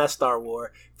sit on that Star Wars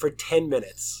for 10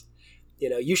 minutes. You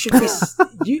know, you should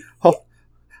be...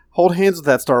 Hold hands with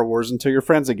that Star Wars until you're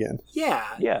friends again. Yeah.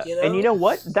 You know? And you know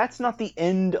what? That's not the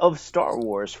end of Star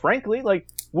Wars. Frankly, like,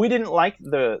 we didn't like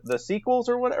the sequels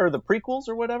or what, or the prequels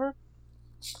or whatever.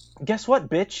 Guess what,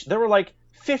 bitch? There were like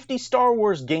 50 Star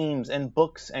Wars games and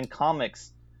books and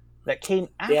comics that came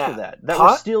after that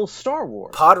were still Star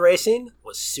Wars. Pod racing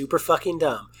was super fucking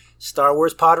dumb. Star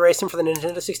Wars Pod Racing for the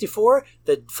Nintendo 64,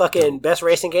 the fucking best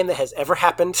racing game that has ever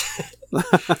happened.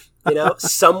 You know,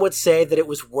 some would say that it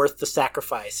was worth the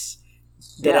sacrifice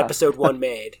that Episode 1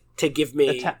 made to give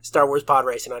me Star Wars Pod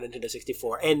Racing on Nintendo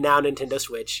 64 and now Nintendo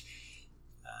Switch.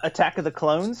 Attack of the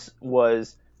Clones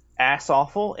was ass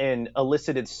awful and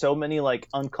elicited so many like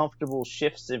uncomfortable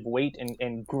shifts of weight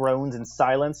and groans and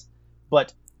silence,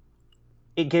 but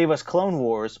it gave us Clone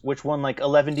Wars, which won like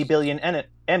 11 billion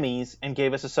Emmys and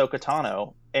gave us Ahsoka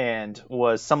Tano and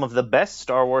was some of the best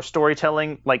Star Wars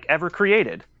storytelling like ever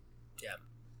created.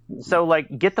 Yeah. So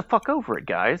like, get the fuck over it,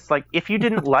 guys. Like, if you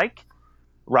didn't like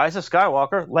Rise of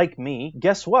Skywalker, like me,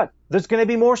 guess what? There's going to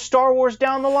be more Star Wars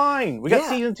down the line. We got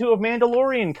season 2 of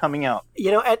Mandalorian coming out.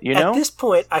 At this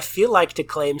point, I feel like to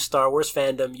claim Star Wars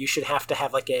fandom, you should have to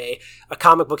have like a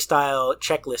comic book style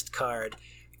checklist card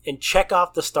and check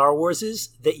off the Star Warses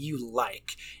that you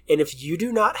like. And if you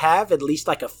do not have at least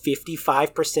like a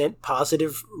 55%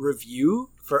 positive review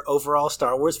for overall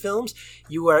Star Wars films,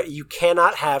 you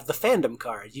cannot have the fandom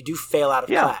card. You do fail out of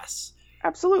class.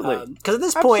 Absolutely. Because at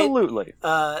this point,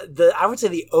 I would say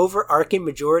the overarching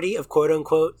majority of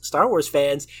quote-unquote Star Wars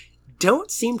fans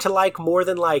don't seem to like more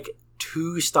than like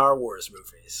 2 Star Wars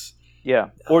movies. Yeah,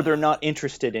 or they're not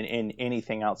interested in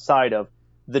anything outside of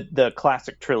the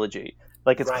classic trilogy.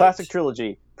 Like it's classic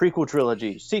trilogy, prequel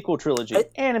trilogy, sequel trilogy,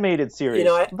 animated series,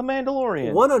 The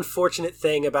Mandalorian. One unfortunate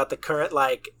thing about the current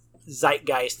like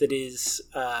zeitgeist that is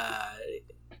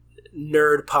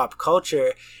nerd pop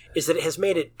culture is that it has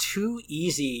made it too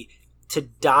easy to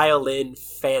dial in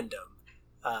fandom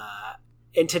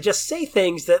and to just say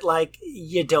things that like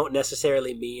you don't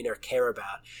necessarily mean or care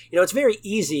about. It's very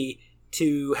easy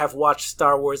to have watched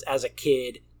Star Wars as a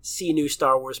kid, see new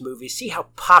Star Wars movies, see how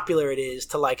popular it is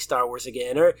to like Star Wars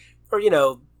again, or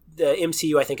the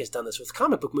MCU I think has done this with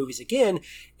comic book movies again,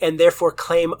 and therefore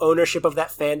claim ownership of that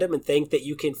fandom and think that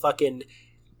you can fucking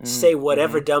say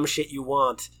whatever dumb shit you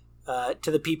want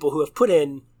to the people who have put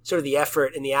in sort of the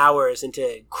effort and the hours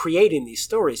into creating these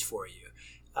stories for you,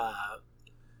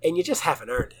 and you just haven't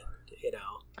earned it.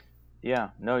 Yeah,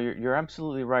 no, you're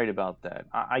absolutely right about that.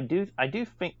 I do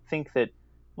think that,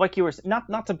 like you were,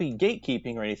 not to be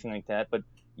gatekeeping or anything like that, but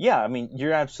yeah, I mean,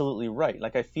 you're absolutely right.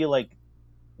 Like, I feel like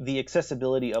the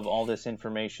accessibility of all this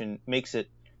information makes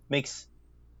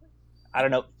I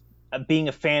don't know, being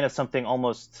a fan of something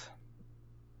almost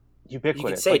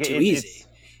ubiquitous. You can say too easy.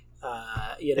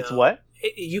 It's what?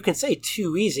 You can say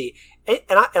too easy. And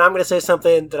I'm going to say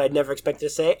something that I'd never expected to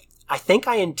say. I think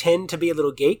I intend to be a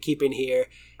little gatekeeping here.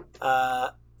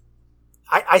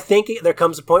 I think there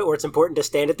comes a point where it's important to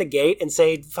stand at the gate and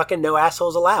say, fucking no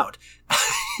assholes allowed.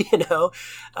 All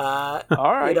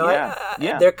right,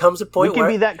 yeah. There comes a point where...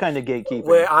 We can be that kind of gatekeeper.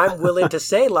 Where I'm willing to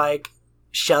say, like,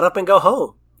 shut up and go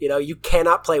home. You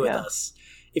cannot play with us.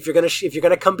 If you're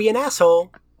gonna come be an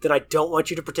asshole, then I don't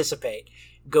want you to participate.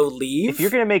 Go leave. If you're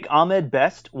going to make Ahmed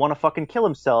Best want to fucking kill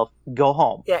himself, go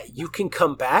home. Yeah, you can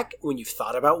come back when you've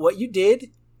thought about what you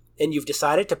did and you've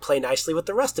decided to play nicely with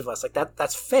the rest of us. Like,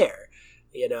 that's fair,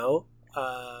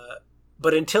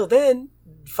 But until then,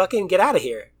 fucking get out of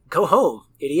here. Go home,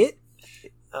 idiot.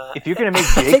 If you're going to make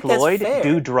Jake Lloyd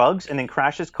do drugs and then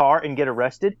crash his car and get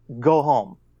arrested, go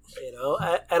home.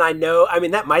 And I know, I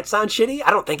mean, that might sound shitty. I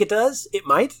don't think it does. It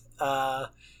might.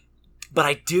 But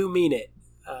I do mean it.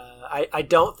 I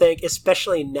don't think,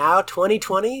 especially now,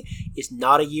 2020 is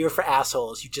not a year for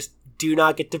assholes. You just do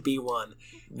not get to be one.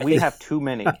 We have too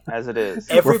many as it is.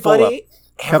 Everybody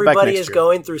is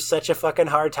going through such a fucking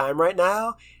hard time right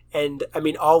now. And I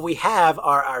mean, all we have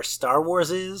are our Star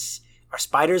Warses, our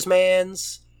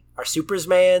Spiders-Mans, our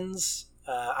Supersmans.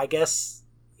 I guess,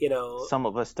 some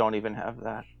of us don't even have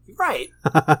that. Right.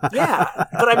 Yeah.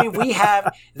 But I mean,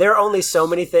 there are only so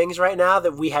many things right now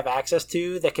that we have access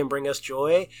to that can bring us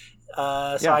joy.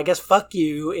 I guess fuck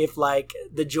you if like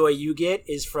the joy you get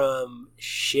is from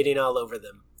shitting all over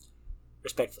them.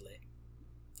 Respectfully.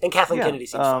 And Kathleen Kennedy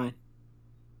seems fine.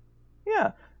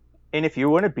 Yeah. And if you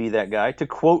want to be that guy, to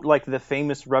quote like the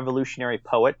famous revolutionary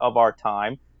poet of our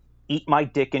time, eat my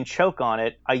dick and choke on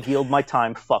it, I yield my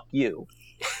time, fuck you.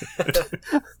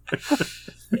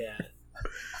 Yeah.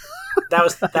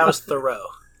 That was Thoreau,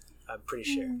 I'm pretty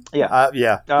sure.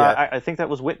 Yeah. I think that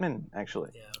was Whitman,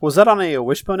 actually. Yeah. Was that on a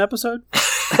Wishbone episode?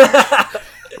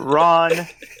 Ron,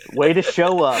 way to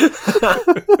show up.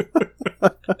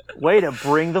 Way to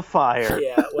bring the fire.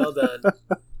 Yeah, well done.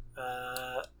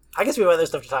 I guess we have other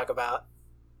stuff to talk about.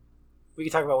 We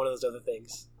can talk about one of those other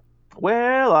things.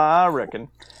 Well, I reckon.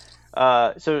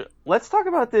 So let's talk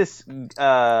about this,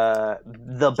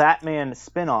 the Batman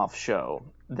spin-off show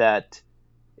that...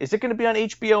 Is it going to be on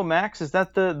HBO Max? Is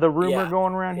that the rumor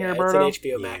going around here, Berto? It's an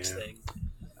HBO Max thing.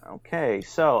 Okay,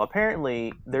 so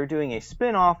apparently they're doing a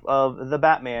spin-off of the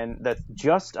Batman that's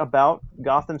just about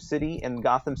Gotham City and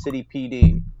Gotham City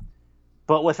PD,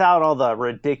 but without all the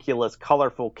ridiculous,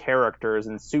 colorful characters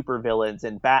and supervillains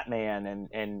and Batman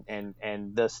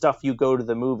and the stuff you go to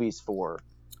the movies for.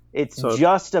 It's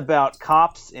just about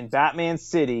cops in Batman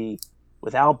City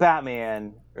without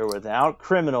Batman or without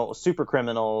super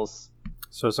criminals.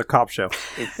 So it's a cop show.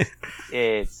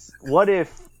 It's what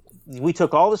if we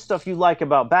took all the stuff you like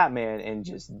about Batman and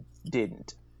just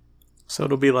didn't? So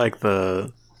it'll be like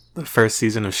the the first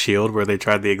season of S.H.I.E.L.D., where they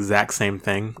tried the exact same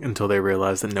thing until they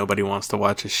realized that nobody wants to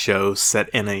watch a show set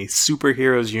in a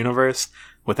superheroes universe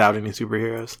without any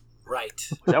superheroes. Right.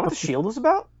 Is that what the S.H.I.E.L.D. was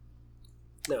about?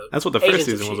 No. That's what the first Agents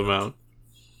of season was S.H.I.E.L.D. about.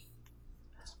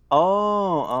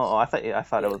 Oh, I thought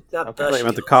it was. Not Okay. the I thought you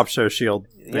meant the cop show S.H.I.E.L.D.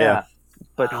 Yeah.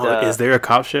 But Is there a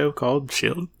cop show called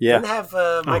S.H.I.E.L.D.? Yeah. Didn't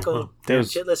have Michael damn.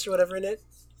 Chiklis or whatever in it?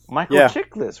 Michael Yeah.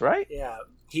 Chiklis, right? Yeah.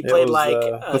 He It played was, like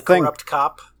The a Thing. corrupt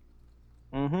cop.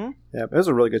 Mm-hmm. Yeah, it was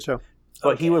a really good show.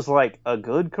 But Okay. he was like a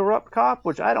good corrupt cop,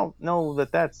 which I don't know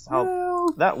that's how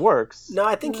Well, that works. No,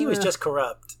 I think he was just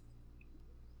corrupt.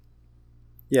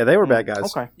 yeah, they were bad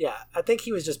guys. Okay. Yeah, I think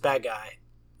he was just bad guy.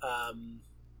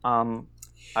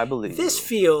 I believe This you.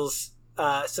 feels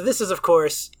so. This is, of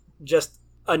course, just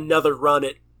another run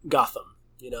at Gotham.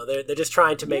 You know, they're just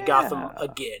trying to make Gotham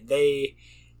again. They,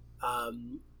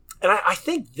 and I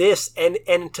think this, and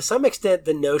to some extent,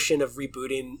 the notion of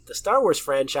rebooting the Star Wars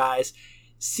franchise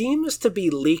seems to be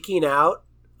leaking out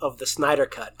of the Snyder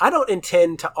Cut. I don't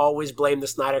intend to always blame the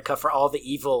Snyder Cut for all the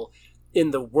evil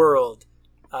in the world.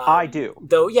 I do.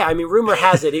 Though, yeah, I mean, rumor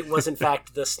has it was in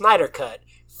fact the Snyder Cut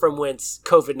from whence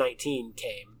COVID-19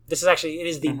 came. It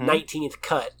is the 19th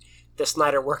cut that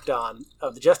Snyder worked on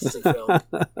of the Justice League film.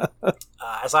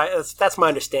 That's my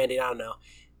understanding. I don't know,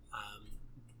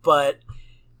 but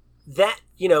that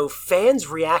fans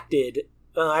reacted.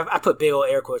 I put big old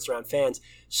air quotes around fans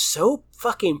so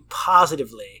fucking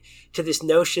positively to this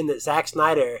notion that Zack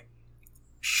Snyder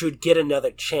should get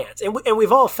another chance, and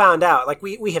we've all found out. Like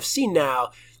we have seen now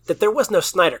that there was no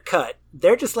Snyder Cut.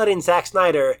 They're just letting Zack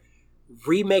Snyder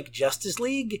remake Justice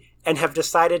League and have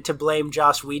decided to blame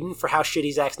Joss Whedon for how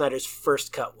shitty Zack Snyder's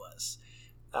first cut was.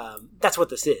 That's what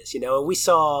this is, And we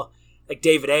saw, like,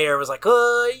 David Ayer was like,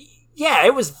 yeah,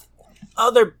 it was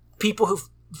other people who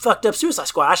fucked up Suicide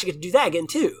Squad. I should get to do that again,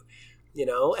 too.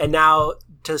 And now,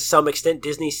 to some extent,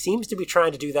 Disney seems to be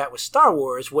trying to do that with Star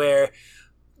Wars, where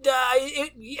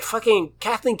fucking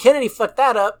Kathleen Kennedy fucked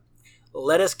that up.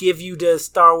 Let us give you the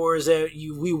Star Wars that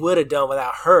we would have done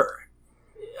without her.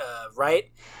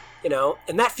 Right?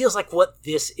 And that feels like what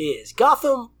this is.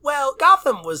 Gotham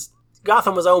was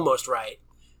almost right.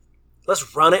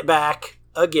 Let's run it back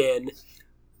again.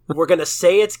 We're going to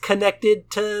say it's connected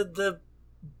to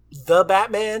the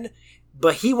Batman,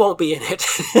 but he won't be in it.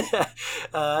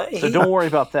 So don't worry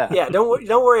about that. Yeah, don't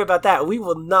worry about that. We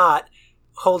will not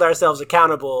hold ourselves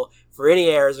accountable for any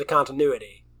errors of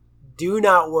continuity. Do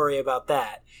not worry about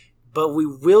that. But we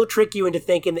will trick you into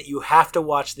thinking that you have to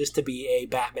watch this to be a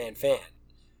Batman fan.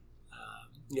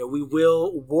 We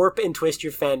will warp and twist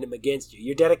your fandom against you.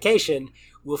 Your dedication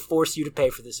will force you to pay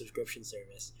for the subscription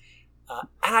service.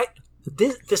 And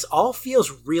this all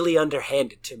feels really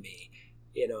underhanded to me.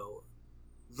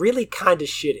 Really kind of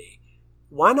shitty.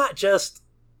 Why not just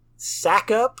sack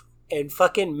up and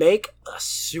fucking make a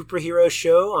superhero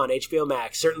show on HBO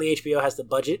Max? Certainly HBO has the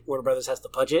budget. Warner Brothers has the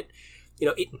budget.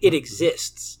 It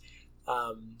exists.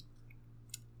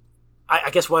 I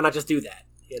guess why not just do that?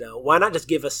 Why not just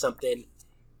give us something?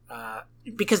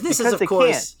 Because this is, of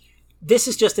course, this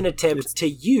is just an attempt to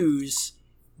use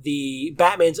the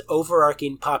Batman's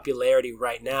overarching popularity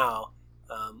right now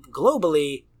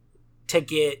globally to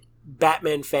get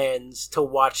Batman fans to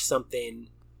watch something.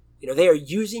 They are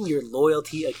using your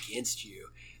loyalty against you,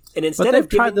 and instead they've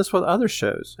tried this with other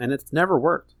shows, and it's never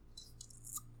worked.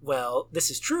 Well,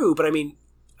 this is true, but I mean,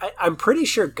 I'm pretty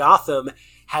sure Gotham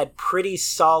had pretty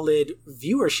solid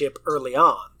viewership early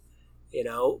on.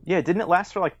 Yeah, didn't it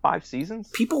last for like 5 seasons?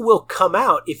 People will come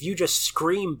out if you just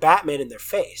scream Batman in their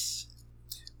face.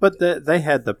 But they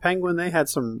had the Penguin. They had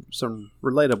some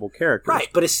relatable characters. Right,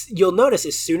 but you'll notice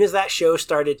as soon as that show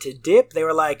started to dip, they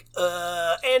were like,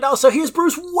 and also here's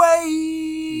Bruce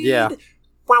Wayne! Yeah.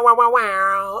 Wow, wow, wow,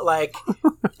 wow. Like,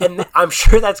 and I'm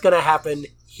sure that's going to happen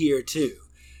here, too.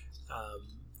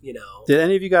 Did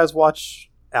any of you guys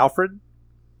watch Alfred?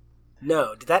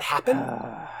 No. Did that happen?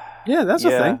 Yeah, that's a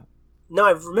thing. No,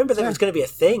 I remember that it was going to be a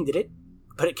thing. Did it?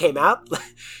 But it came out?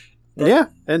 Yeah,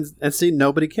 and see,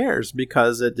 nobody cares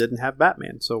because it didn't have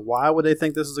Batman. So why would they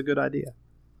think this is a good idea?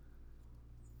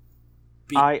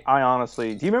 I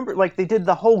honestly, do you remember, like, they did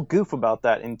the whole goof about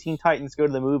that in Teen Titans Go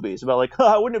to the Movies, about like,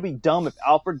 wouldn't it be dumb if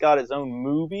Alfred got his own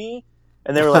movie?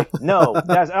 And they were like, no,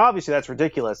 that's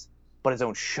ridiculous, but his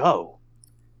own show.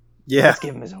 Yeah. Let's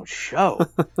give him his own show.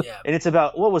 Yeah. And it's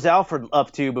about, what was Alfred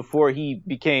up to before he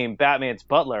became Batman's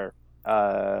butler?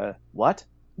 What?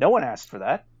 No one asked for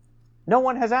that. No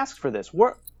one has asked for this.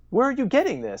 Where are you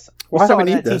getting this? Why do we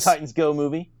need that this? Teen Titans Go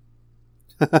movie.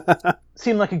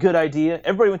 Seemed like a good idea.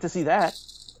 Everybody went to see that.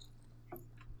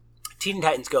 Teen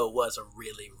Titans Go was a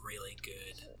really, really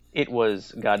good it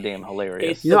was goddamn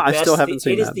hilarious. I still haven't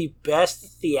seen it. It is the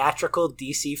best theatrical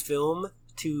DC film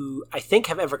to, I think,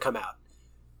 have ever come out.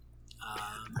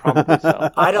 Probably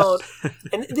so. I don't,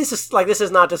 and this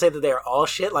is not to say that they're all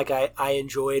shit. Like, I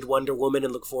enjoyed Wonder Woman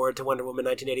and look forward to Wonder Woman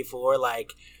 1984.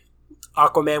 Like,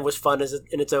 Aquaman was fun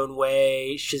in its own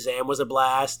way. Shazam was a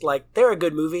blast. Like, there are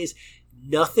good movies.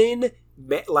 Nothing,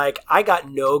 like, I got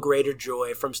no greater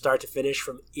joy from start to finish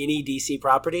from any DC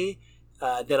property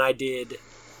than I did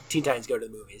Teen Titans Go to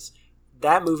the Movies.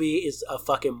 That movie is a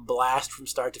fucking blast from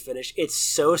start to finish. It's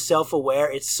so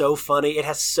self-aware. It's so funny. It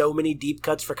has so many deep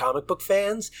cuts for comic book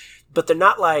fans, but they're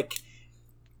not like,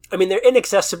 I mean, they're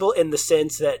inaccessible in the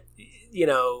sense that, you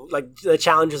know, like the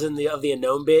challenges of the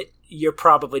unknown bit, you're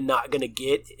probably not going to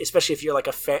get, especially if you're like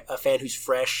a fan who's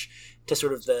fresh to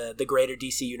sort of the greater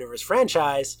DC Universe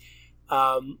franchise.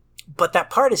 But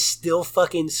that part is still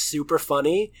fucking super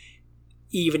funny,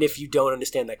 even if you don't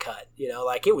understand the cut. You know,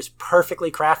 like, it was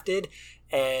perfectly crafted.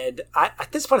 And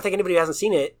at this point, I think anybody who hasn't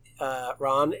seen it,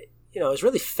 Ron, you know, has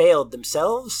really failed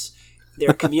themselves,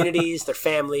 their communities, their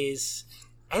families,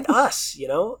 and us, you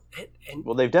know? And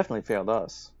well, they've definitely failed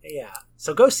us. Yeah.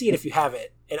 So go see it if you haven't,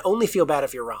 and only feel bad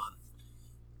if you're Ron.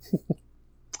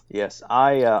 Yes,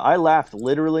 I laughed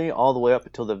literally all the way up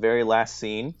until the very last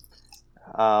scene.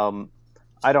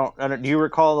 I don't. Do you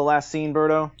recall the last scene,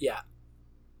 Berto? Yeah.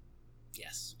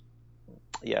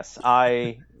 Yes,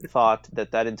 I thought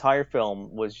that entire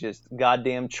film was just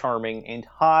goddamn charming and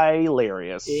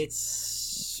hilarious.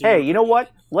 Hey, you know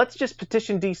what? Let's just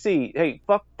petition DC. Hey,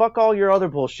 fuck all your other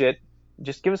bullshit.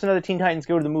 Just give us another Teen Titans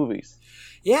Go to the Movies.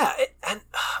 Yeah, and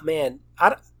man,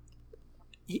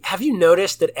 have you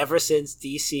noticed that ever since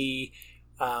DC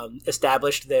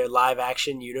established their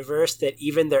live-action universe, that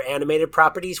even their animated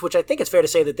properties, which I think it's fair to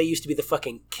say that they used to be the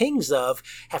fucking kings of,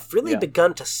 have really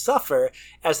begun to suffer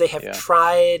as they have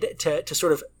tried to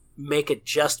sort of make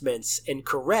adjustments and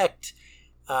correct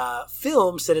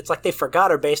films that it's like they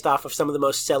forgot are based off of some of the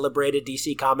most celebrated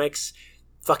DC comics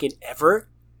fucking ever.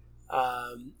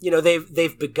 You know,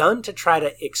 they've begun to try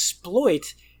to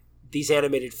exploit these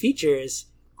animated features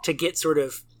to get sort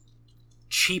of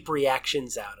cheap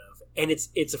reactions out of. And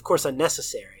it's of course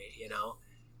unnecessary, you know.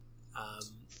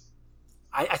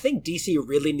 I think DC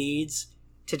really needs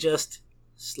to just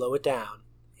slow it down.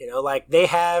 You know, like they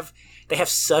have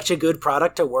such a good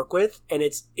product to work with, and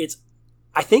it's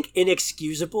I think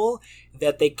inexcusable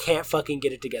that they can't fucking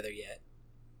get it together yet.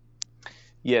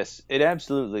 Yes, it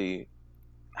absolutely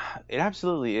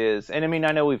is. And I mean,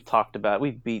 I know we've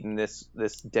beaten this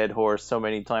dead horse so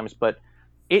many times, but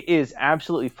it is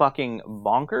absolutely fucking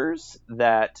bonkers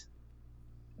that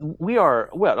we are,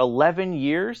 11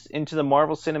 years into the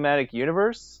Marvel Cinematic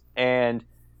Universe, and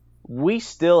we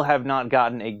still have not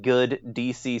gotten a good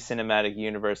DC Cinematic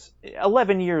Universe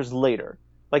 11 years later.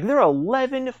 Like, they're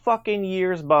 11 fucking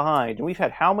years behind. And we've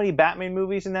had how many Batman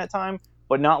movies in that time?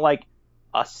 But not, like,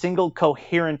 a single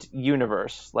coherent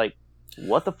universe. Like,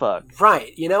 what the fuck?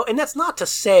 Right, you know? And that's not to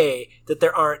say that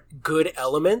there aren't good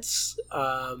elements.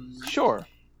 Sure.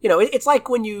 You know, it's like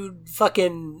when you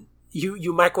fucking...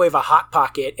 You microwave a Hot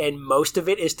Pocket and most of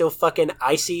it is still fucking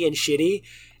icy and shitty.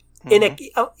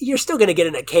 Mm-hmm. You're still going to get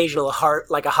an occasional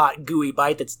hot gooey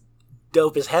bite that's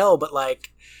dope as hell, but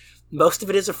like most of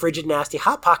it is a frigid, nasty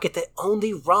Hot Pocket that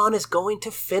only Ron is going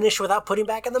to finish without putting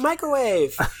back in the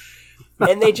microwave.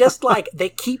 And they just they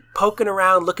keep poking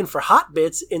around looking for hot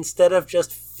bits instead of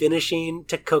just finishing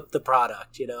to cook the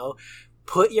product, you know?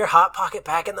 Put your Hot Pocket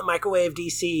back in the microwave,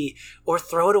 DC, or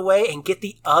throw it away and get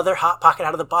the other Hot Pocket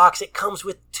out of the box. It comes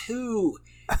with 2.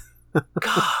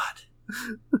 God.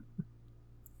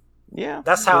 Yeah.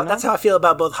 That's how I feel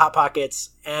about both Hot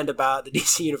Pockets and about the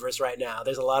DC universe right now.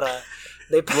 There's a lot of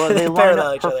they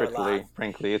parallel each other a lot.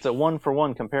 Frankly, it's a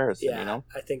 1-for-1 comparison, yeah, you know.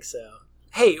 I think so.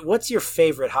 Hey, what's your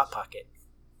favorite Hot Pocket?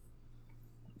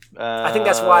 I think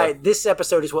that's why this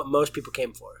episode is what most people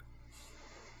came for.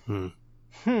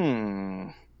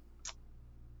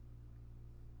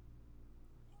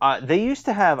 They used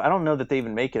to have, I don't know that they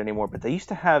even make it anymore, but they used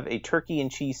to have a turkey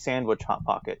and cheese sandwich Hot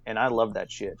Pocket, and I love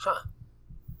that shit. Huh.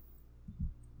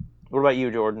 What about you,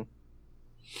 Jordan?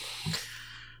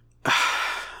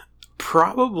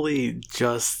 Probably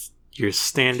just your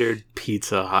standard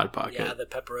pizza Hot Pocket. Yeah, the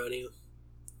pepperoni.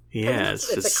 Yeah, it's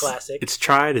a classic. It's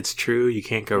tried, it's true, you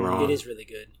can't go wrong. It is really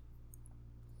good.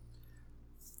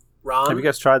 Ron? Have you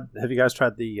guys tried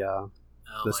the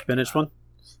spinach one?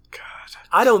 God.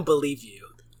 I don't believe you.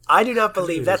 I do not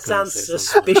believe that sounds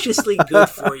suspiciously good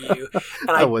for you.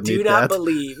 And I do not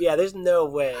believe. Yeah, there's no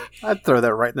way. I'd throw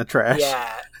that right in the trash.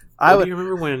 Yeah. Do you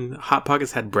remember when Hot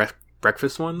Pockets had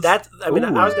breakfast ones? I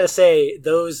was gonna say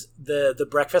the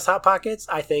breakfast Hot Pockets.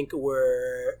 I think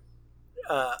were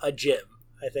a gem.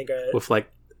 I think with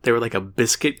they were like a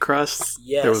biscuit crust.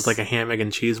 Yes, there was like a ham, egg,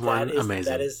 and cheese one.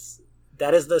 Amazing.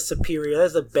 That is the superior. That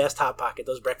is the best Hot Pocket.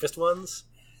 Those breakfast ones,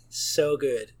 so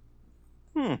good.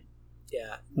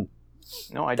 Yeah.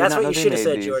 No, I. That's what you should have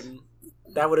said, Jordan.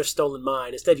 That would have stolen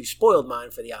mine. Instead, you spoiled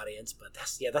mine for the audience. But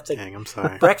that's a. Dang, I'm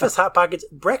sorry. Breakfast Hot Pockets.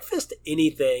 Breakfast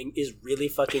anything is really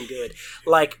fucking good.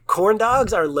 Like corn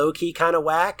dogs are low key kind of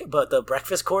whack, but the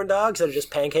breakfast corn dogs that are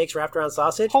just pancakes wrapped around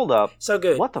sausage. Hold up. So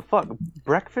good. What the fuck?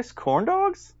 Breakfast corn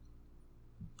dogs?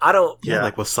 I don't. Yeah,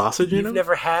 like with sausage in them. You've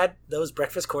never had those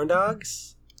breakfast corn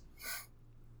dogs?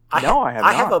 No, I have not.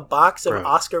 I have a box of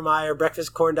Oscar Mayer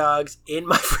breakfast corn dogs in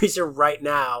my freezer right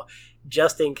now,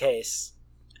 just in case.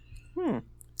 Yeah,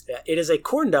 it is a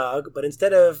corn dog, but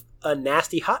instead of a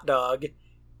nasty hot dog,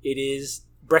 it is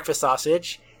breakfast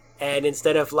sausage, and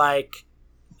instead of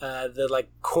the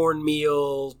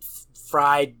cornmeal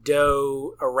fried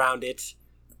dough around it,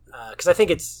 because I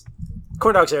think it's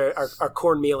corn dogs are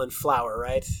cornmeal and flour,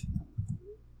 right?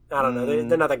 I don't know,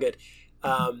 they're not that good.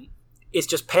 It's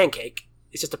just pancake.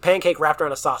 It's just a pancake wrapped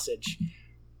around a sausage.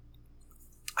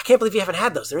 I can't believe you haven't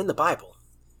had those. They're in the Bible.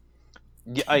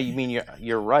 Yeah, I mean,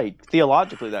 you're right.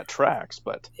 Theologically, that tracks,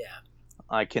 but yeah,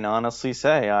 I can honestly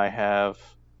say I have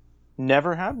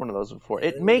never had one of those before.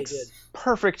 It makes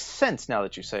perfect sense now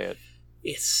that you say it.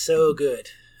 It's so good.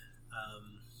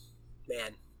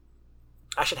 Man,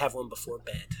 I should have one before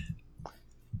bed.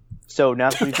 So now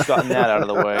that we've gotten that out of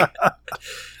the way.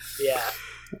 Yeah.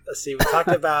 Let's see. We talked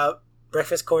about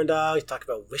breakfast corn dogs. We talked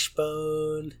about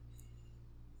Wishbone.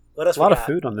 What else? A lot of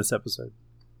food on this episode.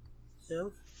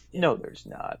 No? No, there's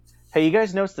not. Hey, you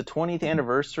guys know it's the 20th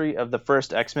anniversary of the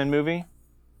first X-Men movie?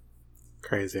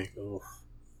 Crazy. Oof.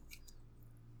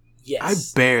 Yes. I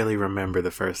barely remember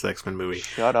the first X-Men movie.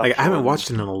 Shut up. I haven't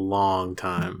watched it in a long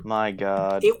time. My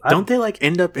God. Don't they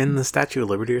end up in the Statue of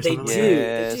Liberty or something? They do.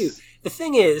 They do. The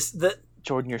thing is that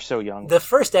Jordan, you're so young. The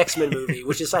first X-Men movie,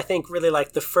 which is I think really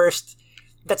the first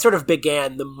that sort of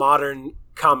began the modern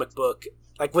comic book.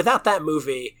 Without that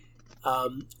movie,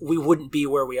 we wouldn't be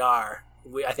where we are.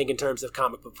 I think in terms of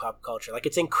comic book pop culture,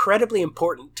 it's incredibly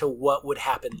important to what would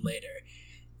happen later.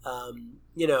 And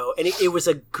it was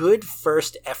a good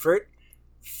first effort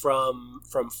from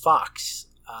Fox.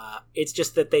 It's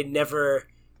just that they never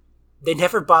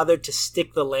bothered to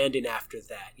stick the landing after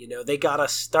that. They got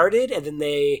us started, and then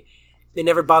they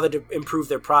never bothered to improve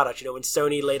their product. When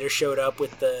Sony later showed up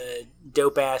with the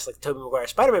dope ass Tobey Maguire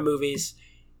Spider-Man movies,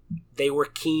 they were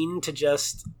keen to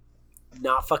just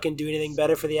not fucking do anything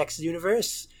better for the X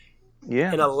universe.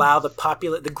 Yeah, and allow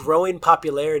the growing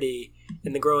popularity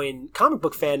and the growing comic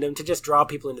book fandom to just draw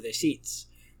people into their seats.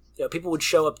 People would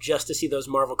show up just to see those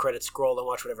Marvel credits scroll and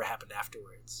watch whatever happened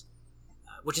afterwards,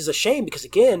 which is a shame because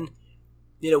again,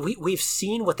 we've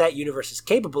seen what that universe is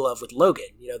capable of with Logan.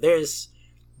 There's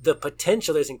the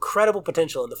potential. There's incredible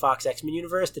potential in the Fox X-Men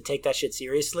universe to take that shit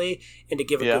seriously and to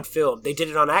give a good film. They did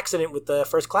it on accident with the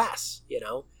First Class.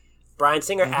 Bryan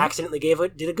Singer accidentally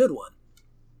did a good one.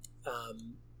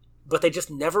 But they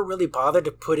just never really bothered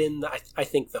to put in, I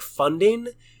think, the funding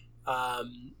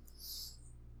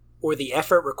or the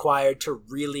effort required to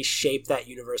really shape that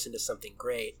universe into something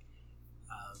great.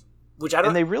 Which I don't.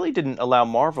 And they really didn't allow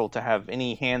Marvel to have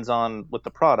any hands-on with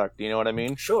the product. You know what I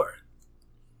mean? Sure.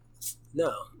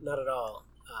 No, not at all.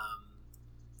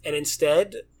 And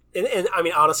instead, and I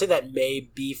mean, honestly, that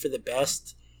may be for the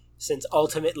best, since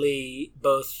ultimately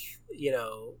both,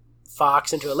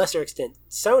 Fox and to a lesser extent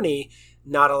Sony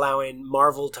not allowing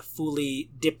Marvel to fully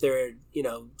dip their,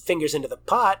 fingers into the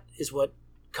pot is what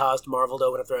caused Marvel to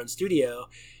open up their own studio.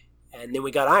 And then we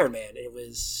got Iron Man, and it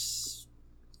was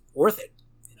worth it,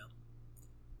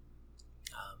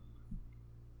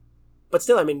 But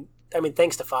still, I mean,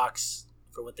 thanks to Fox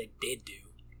for what they did do.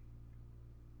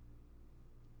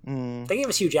 They gave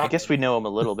us Hugh Jackman. I guess we know them a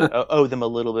little bit. Owe them a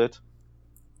little bit.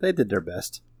 They did their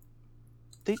best.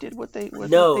 They did what they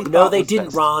No, they didn't,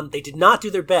 best. Ron. They did not do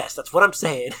their best. That's what I'm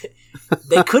saying.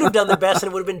 They could have done their best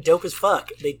and it would have been dope as fuck.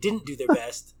 They didn't do their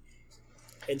best.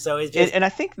 And so it's just... And I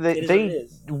think that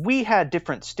we had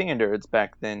different standards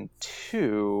back then,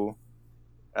 too,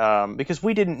 because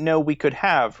we didn't know we could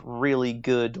have really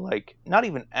good, not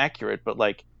even accurate, but,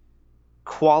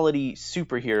 quality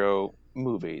superhero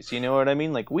movies. You know what I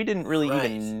mean? We didn't really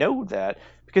even know that.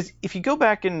 Because if you go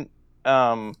back and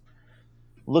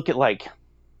look at,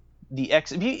 the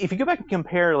X, if you go back and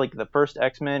compare the first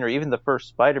X-Men or even the first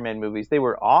Spider-Man movies, they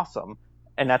were awesome,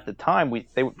 and at the time we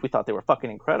thought they were fucking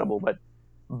incredible. But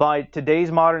by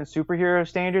today's modern superhero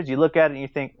standards, you look at it and you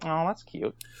think, oh, that's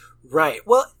cute. Right.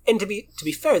 Well, and to be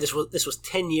fair, this was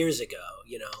 10 years ago,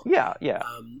 you know. Yeah, yeah.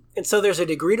 And so there's a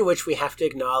degree to which we have to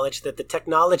acknowledge that the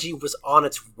technology was on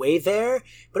its way there,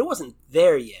 but it wasn't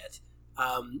there yet.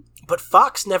 But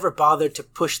Fox never bothered to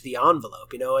push the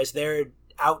envelope, you know, as their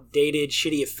outdated,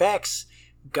 shitty effects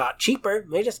got cheaper.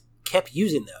 They just kept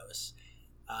using those.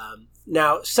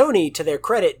 Now, Sony, to their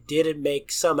credit, did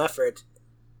make some effort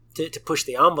to push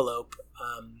the envelope.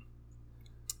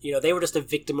 You know, they were just a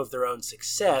victim of their own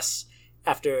success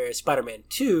after Spider-Man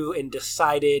 2 and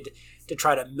decided to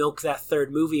try to milk that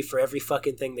third movie for every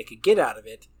fucking thing they could get out of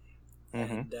it.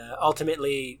 Mm-hmm. And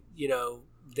ultimately, you know,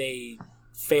 they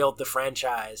failed the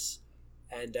franchise,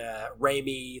 and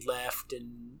Raimi left,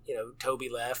 and, you know, Toby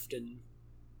left, and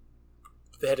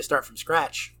they had to start from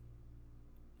scratch.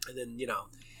 And then, you know,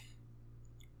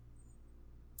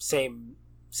 same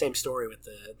story with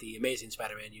the Amazing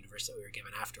Spider-Man universe that we were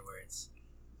given afterwards.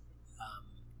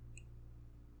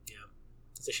 Yeah,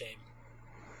 it's a shame.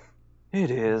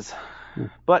 It is.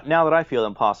 But now that I feel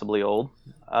impossibly old,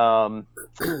 I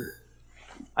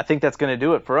think that's going to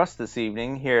do it for us this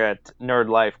evening here at Nerd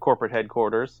Life corporate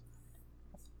headquarters.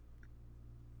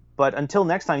 But until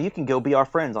next time, you can go be our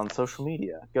friends on social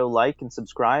media. Go like and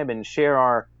subscribe and share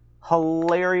our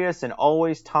hilarious and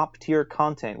always top-tier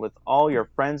content with all your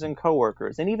friends and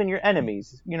coworkers and even your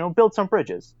enemies. You know, build some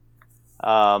bridges.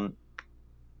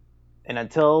 And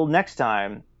until next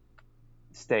time,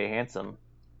 stay handsome.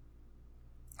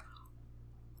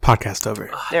 Podcast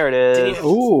over. There it is.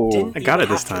 Ooh, I got it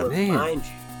this time. Man.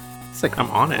 It's like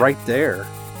I'm on it. Right there.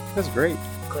 That's great.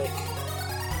 Click.